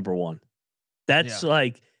preseason number one. That's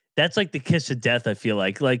like the kiss of death. I feel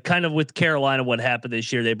like kind of with Carolina, what happened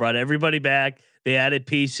this year, they brought everybody back, they added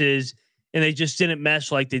pieces, and they just didn't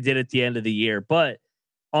mesh like they did at the end of the year. But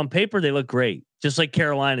on paper, they look great, just like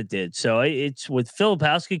Carolina did. So it's with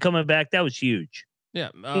Filipowski coming back, that was huge. Yeah,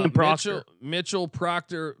 Mitchell,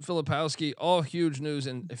 Proctor, Filipowski, all huge news.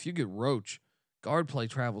 And if you get Roach, guard play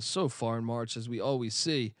travels so far in March, as we always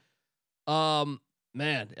see. Man,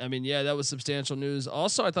 I mean, yeah, that was substantial news.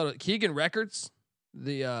 Also, I thought Keegan Records,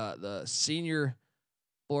 the senior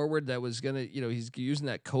forward that was gonna, you know, he's using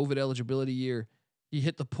that COVID eligibility year. He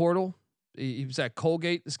hit the portal. He was at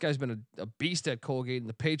Colgate. This guy's been a beast at Colgate in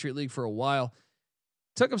the Patriot League for a while.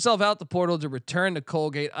 Took himself out the portal to return to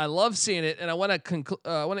Colgate. I love seeing it, and I want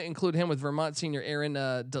to include him with Vermont senior Aaron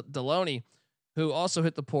Deloney, who also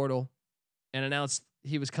hit the portal and announced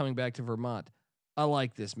he was coming back to Vermont. I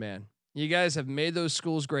like this, man. You guys have made those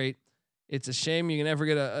schools great. It's a shame you can never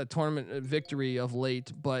get a tournament victory of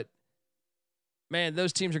late, but man,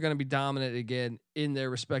 those teams are going to be dominant again in their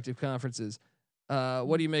respective conferences.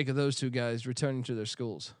 What do you make of those two guys returning to their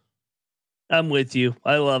schools? I'm with you.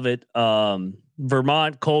 I love it.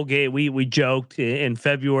 Vermont, Colgate, we joked in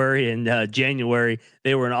February and January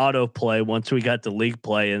they were an auto play once we got to league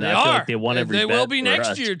play, and I feel like they won every. They will be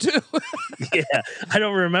next year too. Yeah, I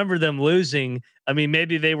don't remember them losing. I mean,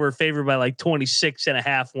 maybe they were favored by like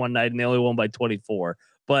 26.5 one night, and they only won by 24.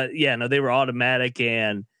 But yeah, no, they were automatic,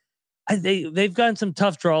 and they've gotten some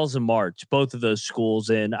tough draws in March, both of those schools,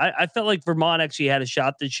 and I felt like Vermont actually had a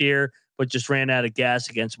shot this year, but just ran out of gas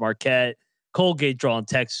against Marquette. Colgate draw in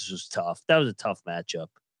Texas was tough. That was a tough matchup.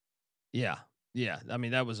 Yeah. I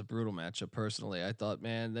mean, that was a brutal matchup. Personally, I thought,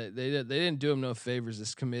 man, they didn't do him no favors.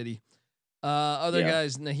 This committee, other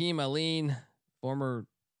guys, Naheem Aline, former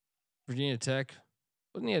Virginia Tech,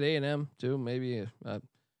 wasn't he at A&M too? Maybe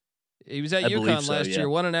he was at UConn last year,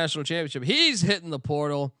 won a national championship. He's hitting the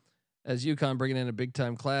portal as UConn bringing in a big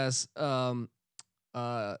time class. Musa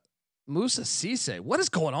Cisse, what is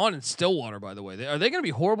going on in Stillwater? By the way, are they going to be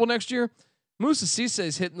horrible next year? Musa Cisse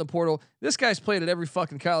is hitting the portal. This guy's played at every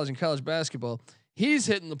fucking college in college basketball. He's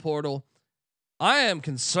hitting the portal. I am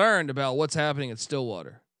concerned about what's happening at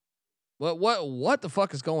Stillwater. What the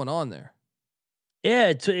fuck is going on there?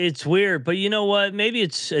 Yeah, it's weird, but you know what? Maybe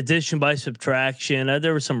it's addition by subtraction.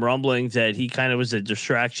 There were some rumblings that he kind of was a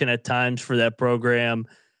distraction at times for that program.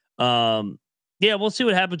 Yeah, we'll see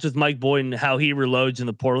what happens with Mike Boyd and how he reloads in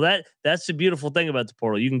the portal. That's the beautiful thing about the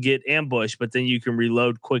portal. You can get ambushed, but then you can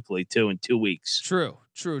reload quickly too in 2 weeks. True.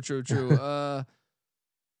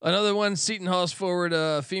 Another one, Seton Hall's forward,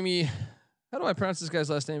 Femi. How do I pronounce this guy's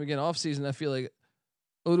last name again? Off season, I feel like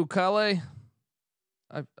Odukale.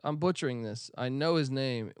 I'm butchering this. I know his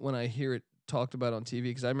name when I hear it talked about on TV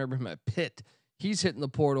because I remember him at Pitt. He's hitting the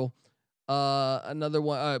portal. Another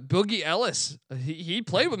one, Boogie Ellis. He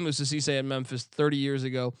played with Musa Cisse at Memphis 30 years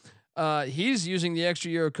ago. He's using the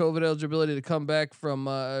extra year of COVID eligibility to come back from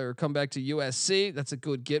or come back to USC. That's a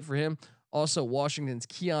good get for him. Also, Washington's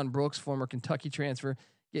Keon Brooks, former Kentucky transfer,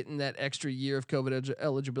 getting that extra year of COVID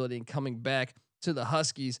eligibility and coming back to the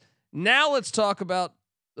Huskies. Now let's talk about.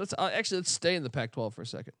 Let's stay in the Pac-12 for a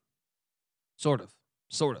second. Sort of.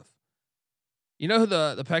 You know who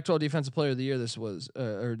the Pac-12 Defensive Player of the Year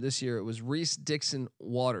this year? It was Reese Dixon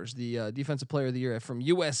Waters, the Defensive Player of the Year from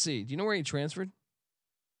USC. Do you know where he transferred?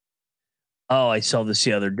 Oh, I saw this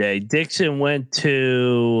the other day. Dixon went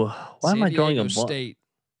to. Why am I going a State?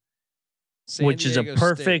 Which is a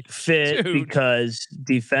perfect fit because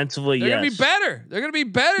defensively, they're yes, gonna be better. They're gonna be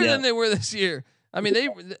better than they were this year. I mean,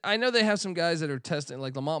 I know they have some guys that are testing,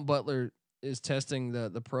 like Lamont Butler is testing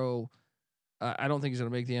the pro. I don't think he's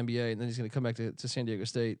going to make the NBA, and then he's going to come back to San Diego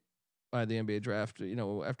State by the NBA draft. You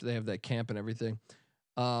know, after they have that camp and everything.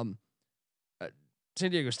 San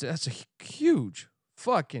Diego State. That's a huge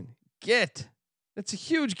fucking get. That's a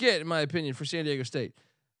huge get, in my opinion, for San Diego State.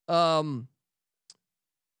 Other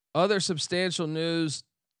substantial news.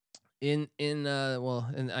 And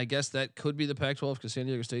I guess that could be the Pac-12 because San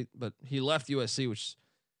Diego State, but he left USC, which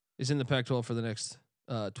is in the Pac-12 for the next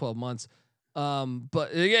 12 months. But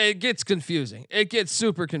it gets confusing. It gets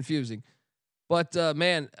super confusing. But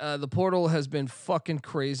the portal has been fucking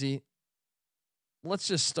crazy. Let's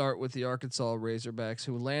just start with the Arkansas Razorbacks,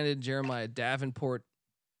 who landed Jeremiah Davenport,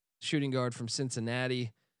 shooting guard from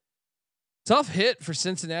Cincinnati. Tough hit for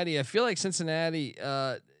Cincinnati. I feel like Cincinnati,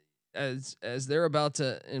 as they're about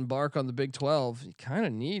to embark on the Big 12, you kind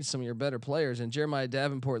of need some of your better players. And Jeremiah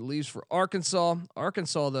Davenport leaves for Arkansas.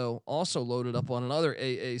 Arkansas, though, also loaded up on another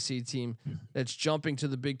AAC team that's jumping to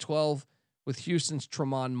the Big 12 with Houston's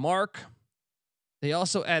Tremont Mark. They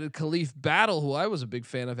also added Khalif Battle, who I was a big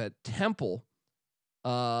fan of at Temple.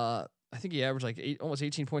 I think he averaged like almost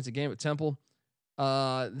 18 points a game at Temple.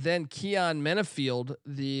 Then Keon Menafield,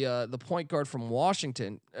 the point guard from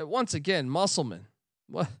Washington. Once again, Musselman.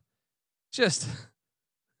 What? Just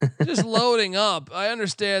loading up. I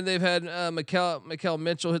understand they've had Mikal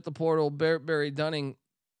Mitchell hit the portal, Barry Dunning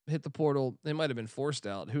hit the portal. They might have been forced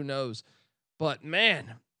out. Who knows? But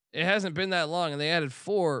man, it hasn't been that long, and they added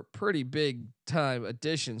 4 pretty big time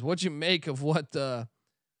additions. What'd you make of what's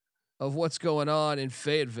going on in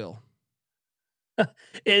Fayetteville?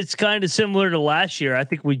 It's kind of similar to last year. I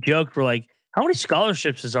think we joked, we're like, how many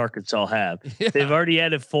scholarships does Arkansas have? Yeah. They've already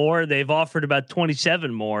added 4. They've offered about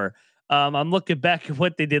 27 more. I'm looking back at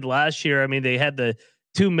what they did last year. I mean, they had the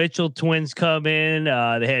 2 Mitchell twins come in.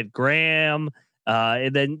 They had Graham,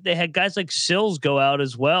 and then they had guys like Sills go out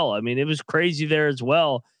as well. I mean, it was crazy there as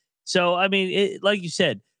well. So, I mean, like you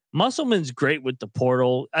said, Musselman's great with the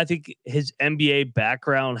portal. I think his NBA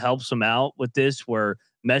background helps him out with this, where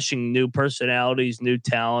meshing new personalities, new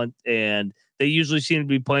talent, and they usually seem to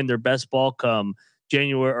be playing their best ball come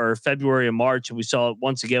January or February and March. And we saw it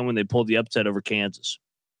once again when they pulled the upset over Kansas.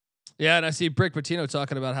 Yeah, and I see Brick Pitino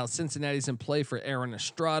talking about how Cincinnati's in play for Aaron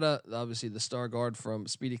Estrada, obviously the star guard from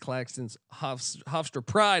Speedy Claxton's Hofstra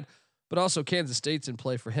Pride, but also Kansas State's in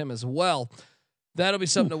play for him as well. That'll be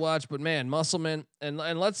something to watch. But man, Musselman, and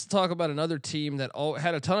let's talk about another team that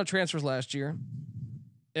had a ton of transfers last year,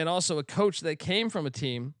 and also a coach that came from a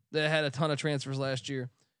team that had a ton of transfers last year,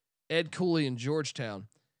 Ed Cooley in Georgetown.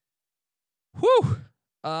 Whew.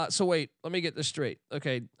 So wait, let me get this straight.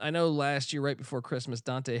 Okay, I know last year, right before Christmas,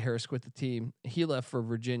 Dante Harris quit the team. He left for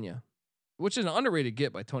Virginia, which is an underrated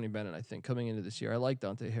get by Tony Bennett, I think, coming into this year. I like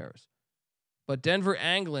Dante Harris. But Denver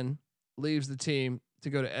Anglin leaves the team to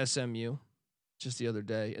go to SMU just the other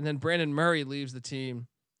day. And then Brandon Murray leaves the team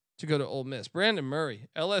to go to Ole Miss. Brandon Murray,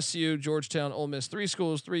 LSU, Georgetown, Ole Miss, 3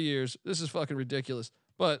 schools, 3 years. This is fucking ridiculous.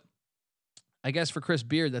 But I guess for Chris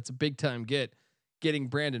Beard, that's a big time getting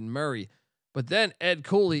Brandon Murray. But then Ed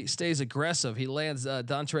Cooley stays aggressive. He lands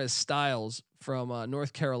Dontrez Styles from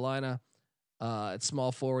North Carolina at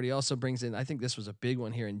small forward. He also brings in, I think this was a big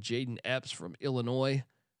one here, in Jaden Epps from Illinois,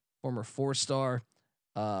 former 4-star.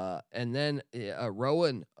 And then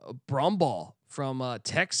Rowan Brumball from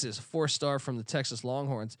Texas, 4-star from the Texas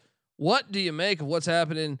Longhorns. What do you make of what's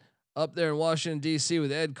happening up there in Washington, D.C.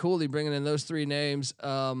 with Ed Cooley bringing in those 3 names?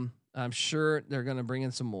 I'm sure they're going to bring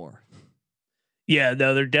in some more. Yeah,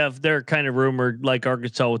 no, they're kind of rumored like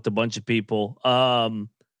Arkansas with a bunch of people.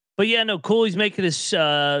 But yeah, no, Cooley's making his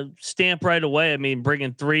stamp right away. I mean,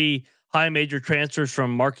 bringing 3 high major transfers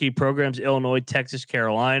from marquee programs, Illinois, Texas,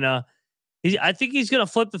 Carolina. I think he's going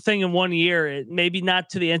to flip the thing in 1 year, maybe not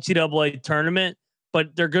to the NCAA tournament,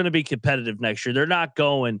 but they're going to be competitive next year. They're not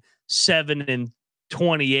going 7-28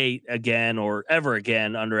 again or ever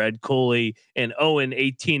again under Ed Cooley and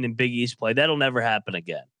 0-18 in Big East play. That'll never happen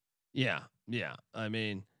again. Yeah. I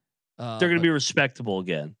mean, they're going to be respectable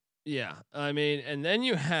again. Yeah. I mean, and then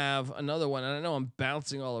you have another one. And I know I'm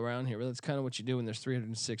bouncing all around here, but that's kind of what you do when there's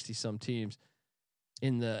 360 some teams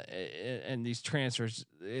and these transfers.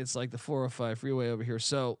 It's like the 405 freeway over here.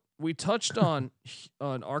 So we touched on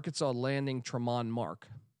Arkansas landing Tremont Mark,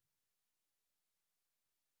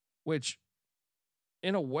 which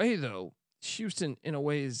in a way though, Houston in a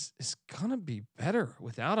way is gonna be better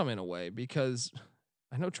without him in a way, because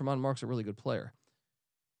I know Tremont Mark's a really good player.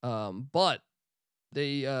 But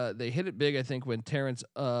they hit it big, I think, when Terrence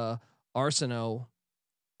Arsenault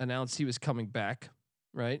announced he was coming back,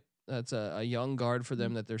 right? That's a young guard for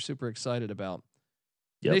them that they're super excited about.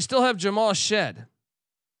 Yep. They still have Jamal Shed,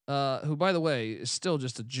 who, by the way, is still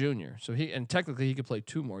just a junior. So technically he could play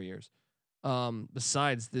 2 more years,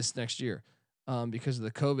 besides this next year, because of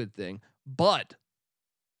the COVID thing. But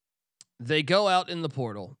they go out in the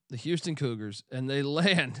portal, the Houston Cougars, and they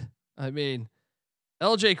land, I mean,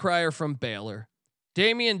 LJ Cryer from Baylor,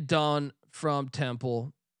 Damian Dunn from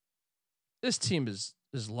Temple. This team is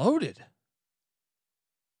loaded.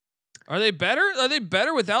 Are they better? Are they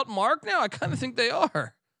better without Mark now? I kind of think they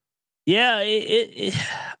are. Yeah,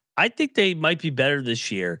 I think they might be better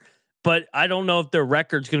this year, but I don't know if their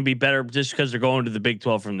record's going to be better just because they're going to the Big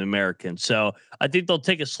 12 from the American. So I think they'll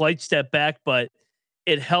take a slight step back, but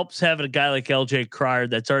it helps having a guy like LJ Cryer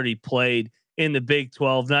that's already played in the Big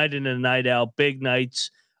 12 night in and night out, big nights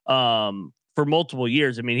for multiple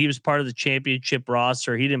years. I mean, he was part of the championship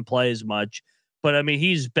roster. He didn't play as much, but I mean,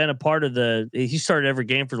 he's been a part of he started every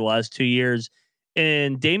game for the last 2 years.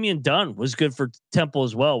 And Damian Dunn was good for Temple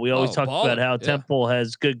as well. We always talk about how Temple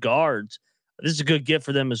has good guards. This is a good get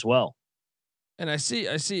for them as well. And I see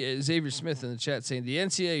Xavier Smith in the chat saying the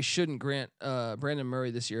NCAA shouldn't grant Brandon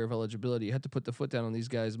Murray this year of eligibility. You have to put the foot down on these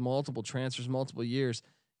guys. Multiple transfers, multiple years.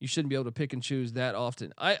 You shouldn't be able to pick and choose that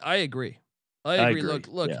often. I agree. I agree.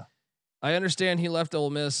 Look. Yeah. I understand he left Ole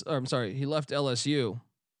Miss. Or, I'm sorry, he left LSU,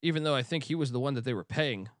 even though I think he was the one that they were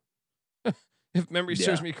paying. If memory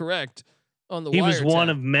serves me correct, on the he was one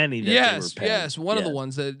of many. That yes, one of the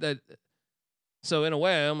ones that. So in a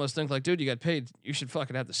way, I almost think like, dude, you got paid. You should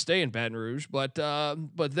fucking have to stay in Baton Rouge. But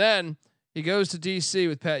then he goes to DC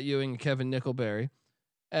with Pat Ewing and Kevin Nickelberry,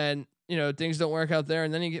 and things don't work out there.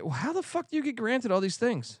 And then how the fuck do you get granted all these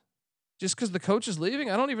things? Just because the coach is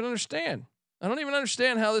leaving? I don't even understand. I don't even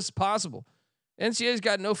understand how this is possible. NCAA's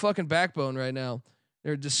got no fucking backbone right now.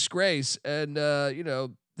 They're a disgrace, and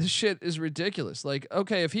this shit is ridiculous. Like,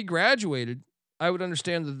 okay, if he graduated, I would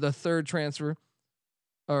understand the third transfer.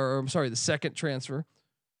 Or I'm sorry, the second transfer.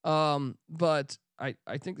 But I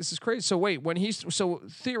think this is crazy. So wait, so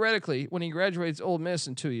theoretically, when he graduates Ole Miss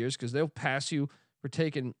in 2 years, because they'll pass you for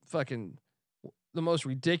taking fucking the most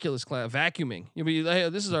ridiculous class, vacuuming. You'll be like,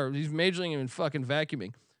 hey, he's majoring in fucking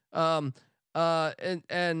vacuuming.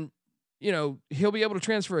 And he'll be able to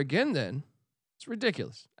transfer again then. It's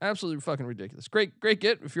ridiculous. Absolutely fucking ridiculous. Great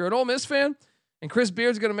get. If you're an Ole Miss fan and Chris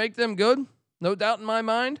Beard's going to make them good, no doubt in my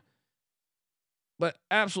mind. But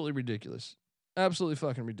absolutely ridiculous. Absolutely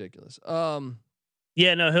fucking ridiculous.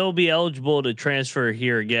 Yeah, no, he'll be eligible to transfer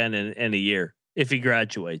here again in a year if he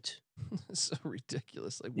graduates. It's so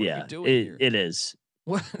ridiculous. Like, what are we doing here? It is.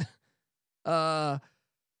 What?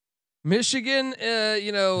 Michigan,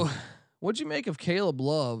 what'd you make of Caleb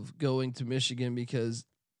Love going to Michigan? Because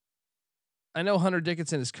I know Hunter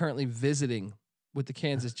Dickinson is currently visiting with the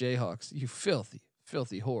Kansas Jayhawks. You filthy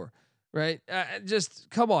whore, right?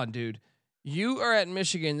 Just come on, dude. You are at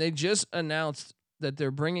Michigan. They just announced that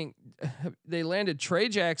they landed Trey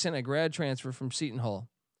Jackson, a grad transfer from Seton Hall.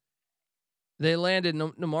 They landed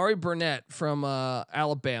Namari Burnett from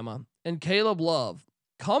Alabama, and Caleb Love.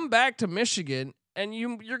 Come back to Michigan, and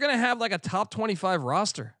you're going to have like a top 25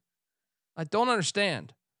 roster. I don't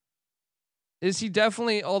understand. Is he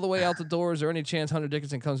definitely all the way out the door? Is there any chance Hunter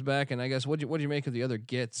Dickinson comes back? And I guess what do you make of the other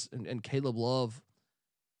gets and Caleb Love?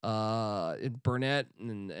 Burnett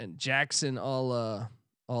and Jackson all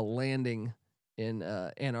landing in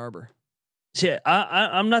Ann Arbor. Yeah,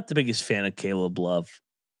 I'm not the biggest fan of Caleb Love.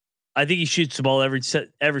 I think he shoots the ball every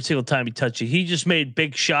single time he touches it. He just made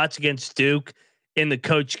big shots against Duke in the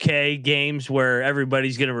Coach K games where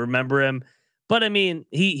everybody's going to remember him. But I mean,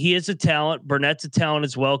 he is a talent. Burnett's a talent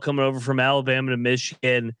as well, coming over from Alabama to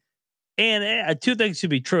Michigan. And two things should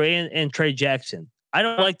be true. And Trey Jackson. I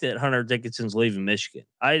don't like that Hunter Dickinson's leaving Michigan.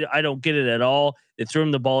 I don't get it at all. They threw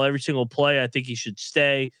him the ball every single play. I think he should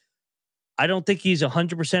stay. I don't think he's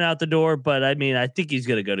 100% out the door, but I mean, I think he's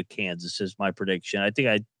going to go to Kansas is my prediction. I think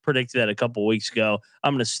I predicted that a couple weeks ago.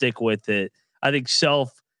 I'm going to stick with it. I think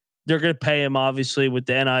they're going to pay him obviously with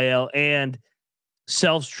the NIL and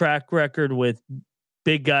Self's track record with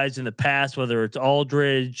big guys in the past, whether it's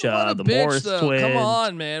Aldridge, the Morris twins. Come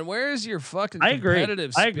on, man. Where is your fucking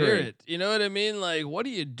competitive spirit? You know what I mean? Like, what are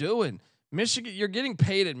you doing? Michigan, you're getting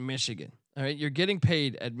paid at Michigan. All right. You're getting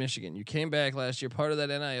paid at Michigan. You came back last year, part of that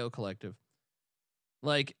NIL collective.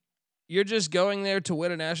 Like, you're just going there to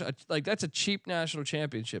win a national, like that's a cheap national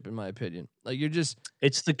championship, in my opinion. Like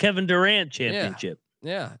it's the Kevin Durant championship.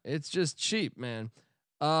 Yeah. It's just cheap, man.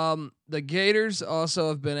 The Gators also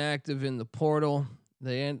have been active in the portal.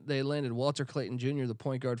 They landed Walter Clayton Jr., the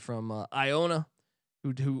point guard from Iona,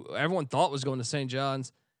 who everyone thought was going to St.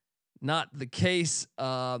 John's. Not the case.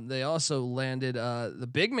 They also landed the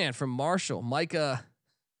big man from Marshall, Micah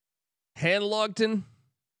Hanlogton.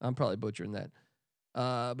 I'm probably butchering that.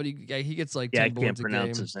 But he gets like 10 boards a game.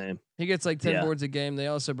 His name. He gets like 10 boards a game. They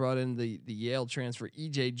also brought in the Yale transfer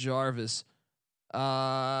EJ Jarvis.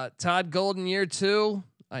 Todd Golden year 2.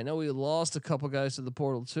 I know we lost a couple guys to the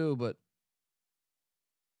portal too, but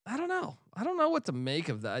I don't know. I don't know what to make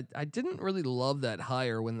of that. I didn't really love that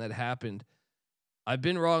hire when that happened. I've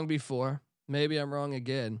been wrong before. Maybe I'm wrong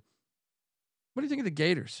again. What do you think of the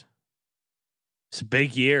Gators? It's a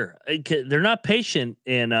big year. They're not patient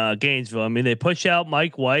in Gainesville. I mean, they push out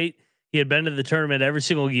Mike White. He had been to the tournament every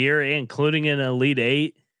single year, including in Elite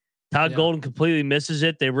Eight. Todd Golden completely misses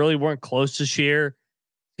it. They really weren't close this year.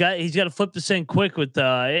 He's got to flip this in quick with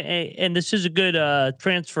and this is a good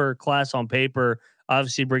transfer class on paper.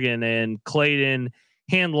 Obviously, bringing in Clayton,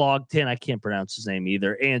 Hanlogton, I can't pronounce his name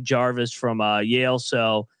either, and Jarvis from Yale.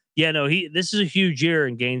 So this is a huge year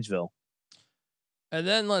in Gainesville. And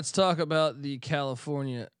then let's talk about the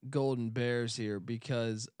California Golden Bears here,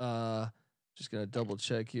 because just gonna double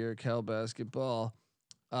check here. Cal basketball,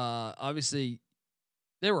 obviously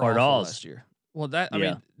they were awful last year. Well, I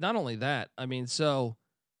mean, not only that, I mean, so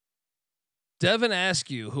Devin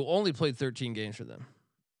Askew, who only played 13 games for them,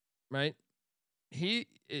 right? He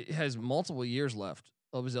has multiple years left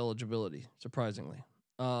of his eligibility, surprisingly.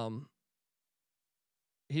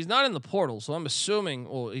 He's not in the portal, so I'm assuming,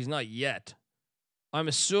 well, he's not yet. I'm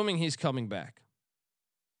assuming he's coming back.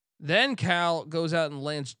 Then Cal goes out and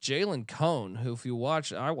lands Jalen Cone, who, if you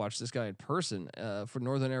watch, I watched this guy in person for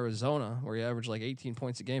Northern Arizona, where he averaged like 18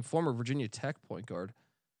 points a game, former Virginia Tech point guard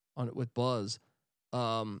with Buzz.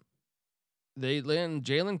 They land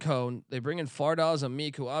Jalen Cone. They bring in Fardaz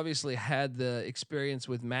Amik, who obviously had the experience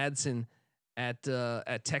with Madsen at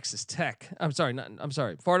Texas Tech. I'm sorry.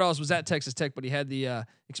 Fardaz was at Texas Tech, but he had the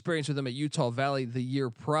experience with them at Utah Valley the year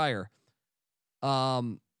prior.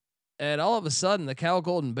 And all of a sudden, the Cal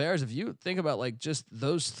Golden Bears, if you think about like just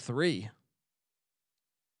those three,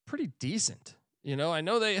 pretty decent. You know, I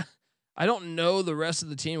don't know the rest of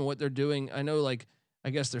the team and what they're doing. I know, like, I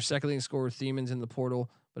guess their second leading scorer Thiemens in the portal,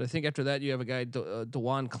 but I think after that you have a guy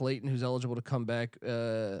DeJuan Clayton who's eligible to come back.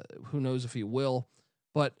 Who knows if he will?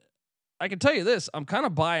 But I can tell you this: I'm kind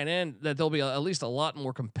of buying in that they'll be at least a lot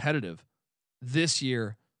more competitive this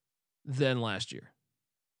year than last year.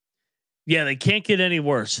 Yeah, they can't get any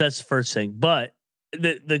worse. That's the first thing. But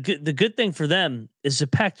the good thing for them is the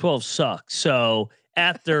Pac-12 sucks. So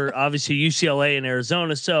after obviously UCLA and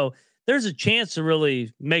Arizona, so there's a chance to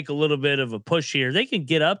really make a little bit of a push here. They can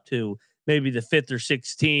get up to maybe the 5th or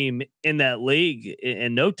 6th team in that league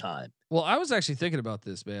in no time. Well, I was actually thinking about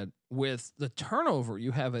this, man. With the turnover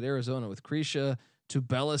you have at Arizona with Krisha,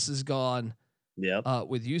 Tubelis is gone. Yeah.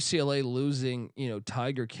 With UCLA losing,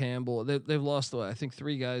 Tiger Campbell, they've lost, I think,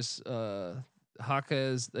 3 guys.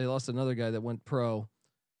 Jaquez, they lost another guy that went pro.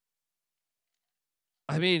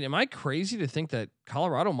 I mean, am I crazy to think that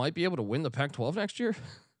Colorado might be able to win the Pac-12 next year?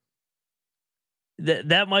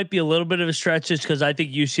 That might be a little bit of a stretch, just because I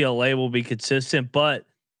think UCLA will be consistent, but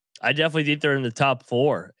I definitely think they're in the top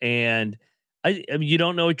 4. And I mean, you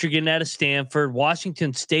don't know what you're getting out of Stanford.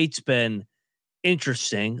 Washington State's been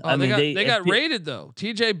interesting. I mean, they got raided though.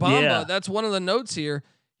 TJ Bamba, that's one of the notes here.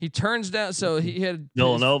 He turns down, so he had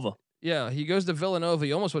Villanova. He goes to Villanova.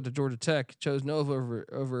 He almost went to Georgia Tech. Chose Nova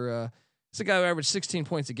over. It's a guy who averaged 16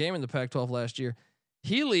 points a game in the Pac-12 last year.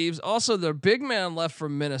 He leaves. Also, their big man left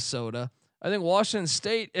from Minnesota. I think Washington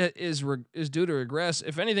State is due to regress.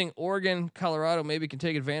 If anything, Oregon, Colorado maybe can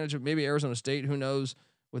take advantage of. Maybe Arizona State. Who knows?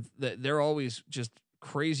 They're always just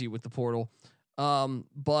crazy with the portal.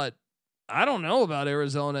 But I don't know about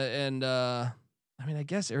Arizona, and I mean, I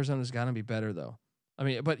guess Arizona's got to be better though. I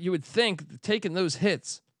mean, but you would think taking those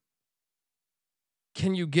hits,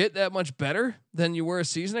 can you get that much better than you were a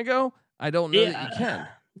season ago? I don't know that you can.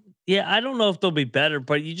 Yeah, I don't know if they'll be better,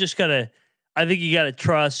 but you just gotta. I think you gotta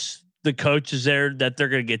trust the coaches there that they're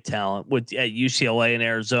gonna get talent with at UCLA and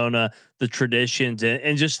Arizona, the traditions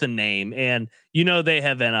and just the name, and they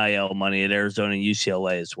have NIL money at Arizona and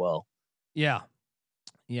UCLA as well. Yeah,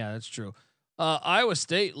 that's true. Iowa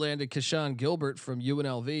State landed Keshawn Gilbert from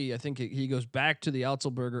UNLV. I think he goes back to the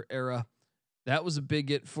Otzelberger era. That was a big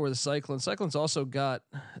get for the Cyclones. Cyclones also got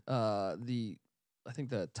the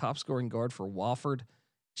top scoring guard for Wofford,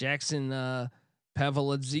 Jackson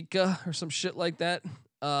Pavladzika or some shit like that.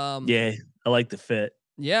 Yeah, I like the fit.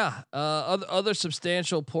 Yeah. Other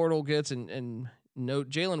substantial portal gets and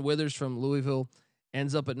note Jalen Withers from Louisville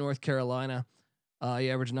ends up at North Carolina.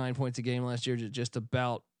 He averaged 9 points a game last year, just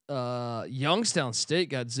about. Youngstown State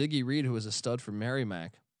got Ziggy Reed, who was a stud for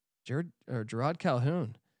Merrimack. Gerard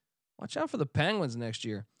Calhoun. Watch out for the Penguins next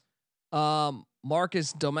year.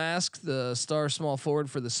 Marcus Domask, the star small forward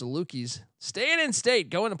for the Salukis, staying in state,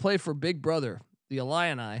 going to play for Big Brother, the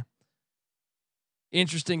Illini.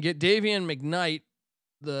 Interesting. Get Davian McKnight,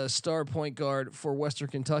 the star point guard for Western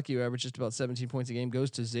Kentucky, who averaged just about 17 points a game,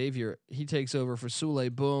 goes to Xavier. He takes over for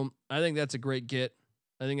Sule Boom. I think that's a great get.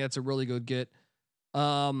 I think that's a really good get.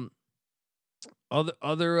 Other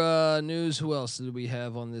news. Who else did we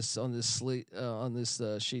have on this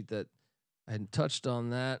sheet that I hadn't touched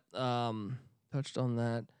on that?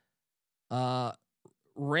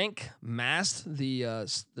 Rank Mast, the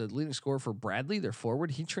leading scorer for Bradley, their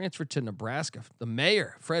forward, he transferred to Nebraska. The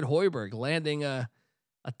mayor, Fred Hoiberg, landing a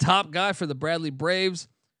top guy for the Bradley Braves.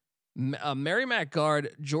 Merrimack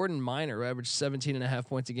guard Jordan Miner, who averaged 17.5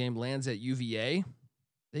 points a game, lands at UVA.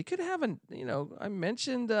 They could have I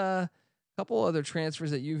mentioned a couple other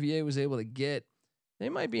transfers that UVA was able to get. They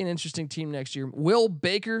might be an interesting team next year. Will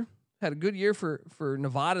Baker had a good year for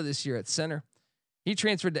Nevada this year at center. He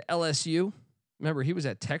transferred to LSU. Remember, he was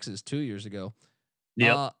at Texas 2 years ago.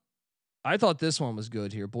 Yeah. I thought this one was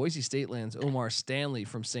good here. Boise State lands Omar Stanley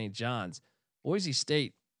from St. John's. Boise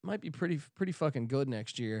State might be pretty fucking good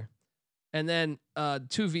next year. And then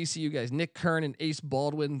two VCU guys, Nick Kern and Ace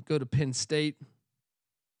Baldwin, go to Penn State.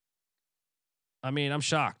 I mean, I'm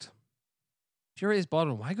shocked. If you're Ace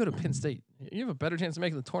Baldwin, why go to Penn State? You have a better chance of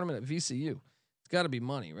making the tournament at VCU. It's got to be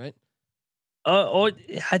money, right? I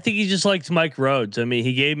think he just likes Mike Rhodes. I mean,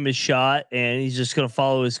 he gave him a shot, and he's just going to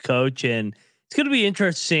follow his coach. And it's going to be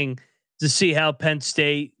interesting to see how Penn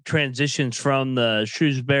State transitions from the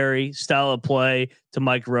Shrewsbury style of play to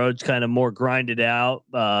Mike Rhodes, kind of more grinded out,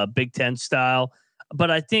 Big Ten style. But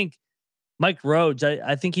I think Mike Rhodes,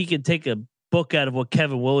 I think he could take a book out of what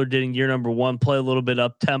Kevin Willard did in year number one, play a little bit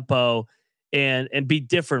up tempo, and be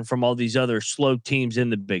different from all these other slow teams in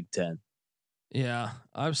the Big Ten. Yeah,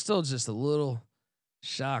 I'm still just a little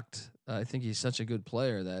shocked. I think he's such a good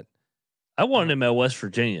player that I wanted him at West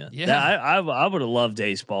Virginia. Yeah, I would have loved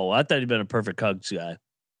Ace Ball. I thought he'd been a perfect Hugs guy.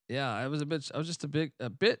 Yeah, I was just a bit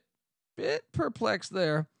perplexed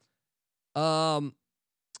there. What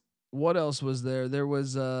else was there? There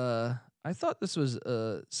was I thought this was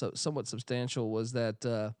somewhat substantial. Was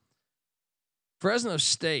that Fresno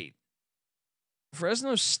State,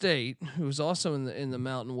 who was also in the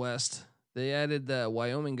Mountain West. They added the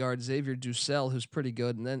Wyoming guard Xavier Dussel, who's pretty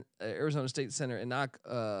good, and then Arizona State center Enoch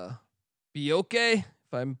Bioke,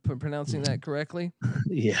 if I'm pronouncing that correctly.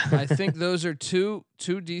 Yeah, I think those are two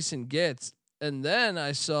decent gets. And then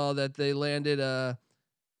I saw that they landed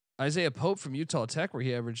Isaiah Pope from Utah Tech, where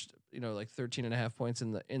he averaged like 13.5 points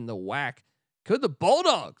in the WAC. Could the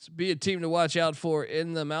Bulldogs be a team to watch out for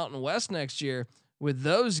in the Mountain West next year with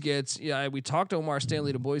those gets? Yeah, we talked Omar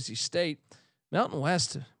Stanley to Boise State. Mountain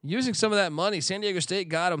West using some of that money. San Diego State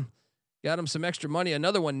got him some extra money.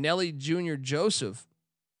 Another one, Nelly Jr. Joseph.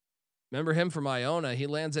 Remember him from Iona? He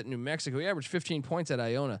lands at New Mexico. He averaged 15 points at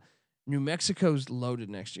Iona. New Mexico's loaded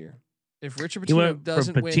next year. If Richard Pitino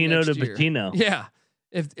doesn't win next year, Pitino. Yeah.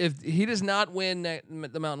 If he does not win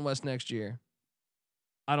the Mountain West next year,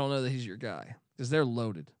 I don't know that he's your guy because they're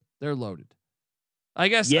loaded. They're loaded. I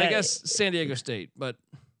guess San Diego State, but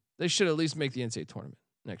they should at least make the NCAA tournament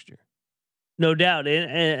next year. No doubt.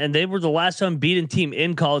 And they were the last unbeaten team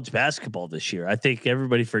in college basketball this year. I think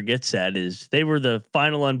everybody forgets that is they were the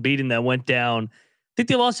final unbeaten that went down. I think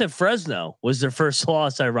they lost at Fresno was their first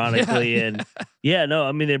loss, ironically. Yeah. And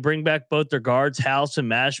I mean, they bring back both their guards, House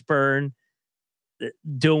and Mashburn,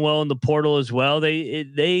 doing well in the portal as well.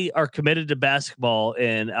 They are committed to basketball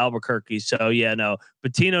in Albuquerque. So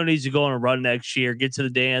Pitino needs to go on a run next year, get to the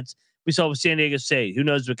dance. We saw with San Diego State. Who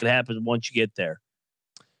knows what could happen once you get there?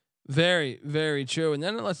 Very, very true. And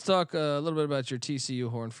then let's talk a little bit about your TCU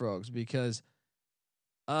Horned Frogs, because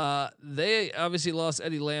they obviously lost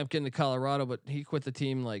Eddie Lampkin to Colorado, but he quit the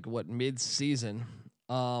team like mid-season.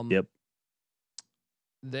 Yep.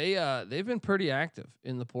 They've been pretty active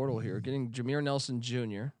in the portal here, getting Jameer Nelson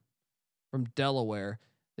Jr. from Delaware.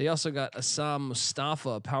 They also got Assam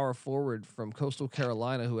Mustafa, a power forward from Coastal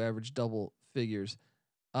Carolina, who averaged double figures.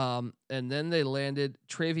 And then they landed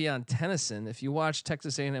Travion Tennyson. If you watch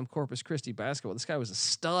Texas A&M Corpus Christi basketball, this guy was a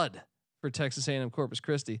stud for Texas A&M Corpus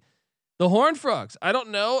Christi. The Horned Frogs, I don't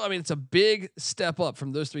know. I mean, it's a big step up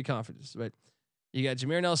from those three conferences, right? You got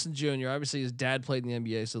Jameer Nelson Jr. Obviously, his dad played in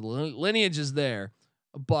the NBA, so the lineage is there.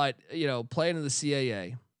 But, playing in the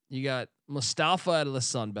CAA. You got Mustafa out of the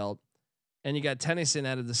Sun Belt, and you got Tennyson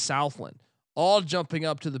out of the Southland, all jumping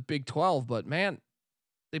up to the Big 12. But, man,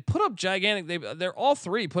 they put up gigantic. They're all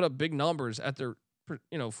three put up big numbers at their,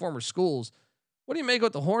 former schools. What do you make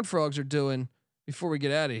what the Horned Frogs are doing before we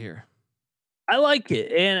get out of here? I like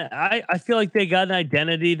it, and I feel like they got an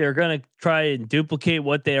identity. They're going to try and duplicate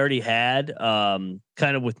what they already had, kind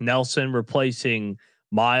of with Nelson replacing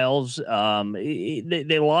Miles.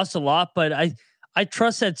 They lost a lot, but I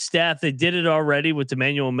trust that staff. They did it already with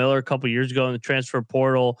Emmanuel Miller a couple years ago in the transfer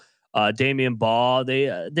portal. Damian Baugh.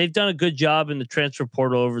 They've done a good job in the transfer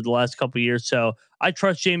portal over the last couple of years. So I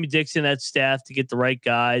trust Jamie Dixon, that staff, to get the right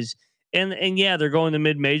guys. And yeah, they're going the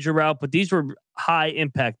mid-major route, but these were high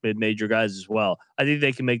impact mid-major guys as well. I think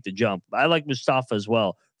they can make the jump. I like Mustafa as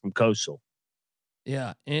well from Coastal.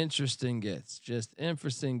 Yeah, interesting gets just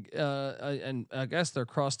interesting. And I guess their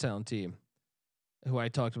crosstown team, who I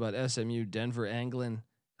talked about, SMU, Denver Anglin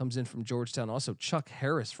comes in from Georgetown. Also Chuck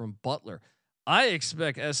Harris from Butler. I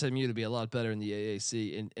expect SMU to be a lot better in the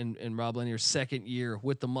AAC in Rob Lanier's second year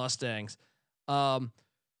with the Mustangs.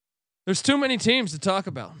 There's too many teams to talk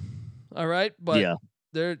about. All right, but yeah.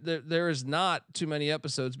 There is not too many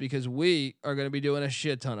episodes because we are going to be doing a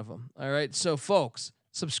shit ton of them. All right, so folks,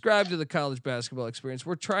 subscribe to the College Basketball Experience.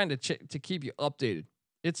 We're trying to keep you updated.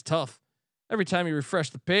 It's tough. Every time you refresh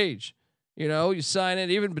the page, you sign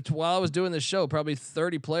in. Even while I was doing this show, probably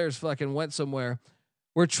 30 players fucking went somewhere.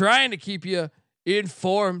 We're trying to keep you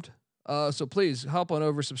informed. So please hop on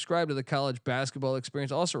over, subscribe to the College Basketball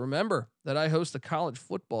Experience. Also remember that I host the College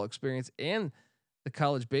Football Experience and the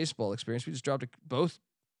College Baseball Experience. We just dropped both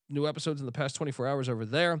new episodes in the past 24 hours over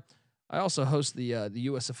there. I also host the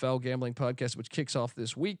USFL Gambling Podcast, which kicks off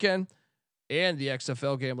this weekend, and the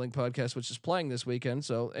XFL Gambling Podcast, which is playing this weekend.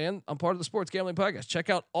 And I'm part of the Sports Gambling Podcast.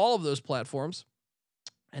 Check out all of those platforms.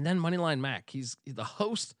 And then Moneyline Mac. He's the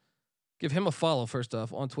host. Give him a follow first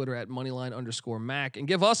off on Twitter at Moneyline_Mac, and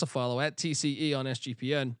give us a follow at TCE on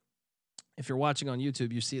SGPN. If you're watching on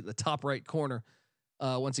YouTube, you see it in the top right corner.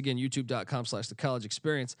 Once again, youtube.com/the college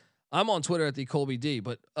experience. I'm on Twitter at the Colby D,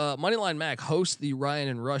 but Moneyline Mac hosts the Ryan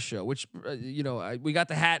and Rush show, which, we got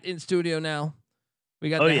the hat in studio now. We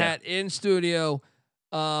got hat in studio.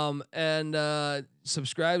 And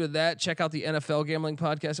subscribe to that. Check out the NFL Gambling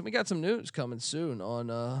Podcast. And we got some news coming soon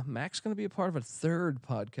on Mac's going to be a part of a third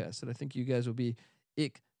podcast that I think you guys will be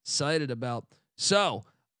excited about. So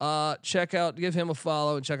give him a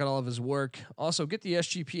follow and check out all of his work. Also, get the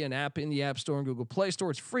SGPN app in the App Store and Google Play Store.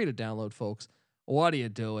 It's free to download, folks. What are you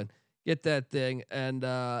doing? Get that thing. And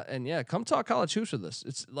yeah, come talk college hoops with us.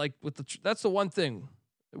 It's like that's the one thing.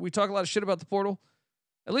 We talk a lot of shit about the portal.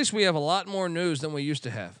 At least we have a lot more news than we used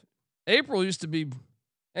to have. April used to be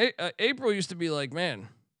like, man,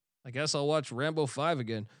 I guess I'll watch Rambo 5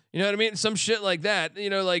 again. You know what I mean? Some shit like that.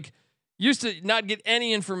 Used to not get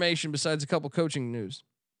any information besides a couple coaching news.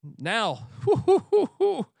 Now,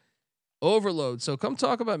 overload. So come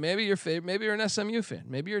talk about maybe your favorite. Maybe you're an SMU fan.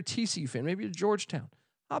 Maybe you're a TCU fan. Maybe you're Georgetown.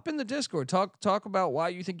 Hop in the Discord. Talk about why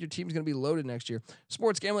you think your team's going to be loaded next year.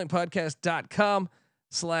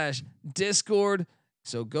 sportsgamblingpodcast.com/Discord.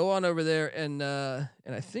 So go on over there and I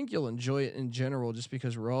think you'll enjoy it in general, just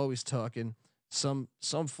because we're always talking some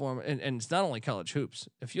form, and it's not only college hoops.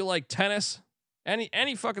 If you like tennis,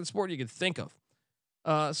 any fucking sport you could think of,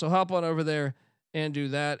 so hop on over there and do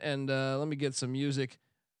that. And let me get some music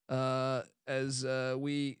as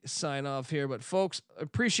we sign off here. But folks,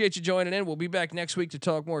 appreciate you joining in. We'll be back next week to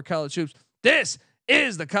talk more college hoops. This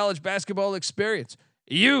is the College Basketball Experience.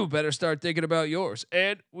 You better start thinking about yours.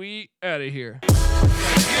 And we out of here.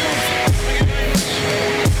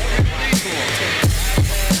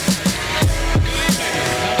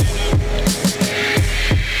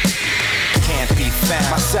 Can't be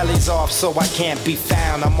found. My celly's off, so I can't be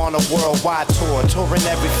found. I'm on a worldwide tour, touring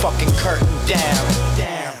every fucking curtain down.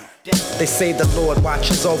 They say the Lord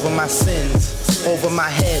watches over my sins. Over my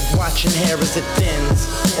head, watching hair as it thins.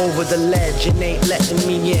 Over the ledge, it ain't letting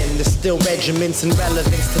me in. There's still regiments and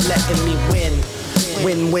relevance to letting me win.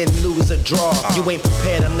 Win, lose or draw. You ain't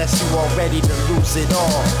prepared unless you all ready to lose it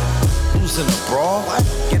all. Losing a brawl?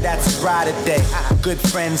 Yeah, that's a Friday day. Good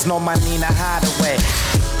friends know my Nina Hideaway.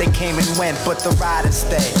 They came and went, but the riders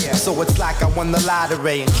stay. So it's like I won the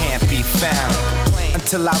lottery and can't be found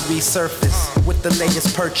until I resurface with the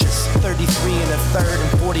latest purchase. 33 and a third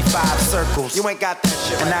and 45 circles. You ain't got that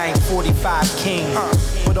shit, and I ain't 45 king.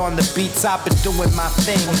 But on the beats, I've been doing my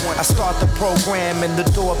thing. I start the program and the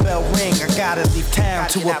doorbell ring. I gotta leave town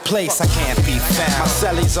to a place I can't be found. My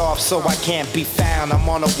celly's off, so I can't be found. I'm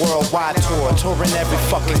on a worldwide tour, touring every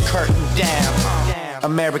fucking curtain down.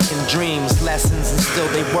 American dreams, lessons, and still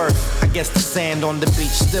they work. I guess the sand on the beach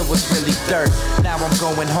still was really dirt. Now I'm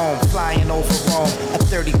going home, flying over Rome at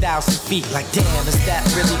 30,000 feet. Like damn, is that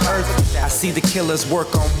really Earth? I see the killers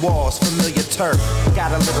work on walls, familiar turf.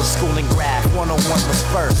 Got a little school in graph, 101 was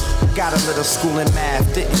first. Got a little school in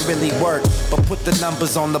math, didn't really work. But put the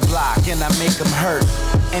numbers on the block and I make them hurt.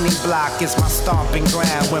 Any block is my stomping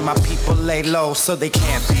ground where my people lay low so they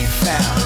can't be found.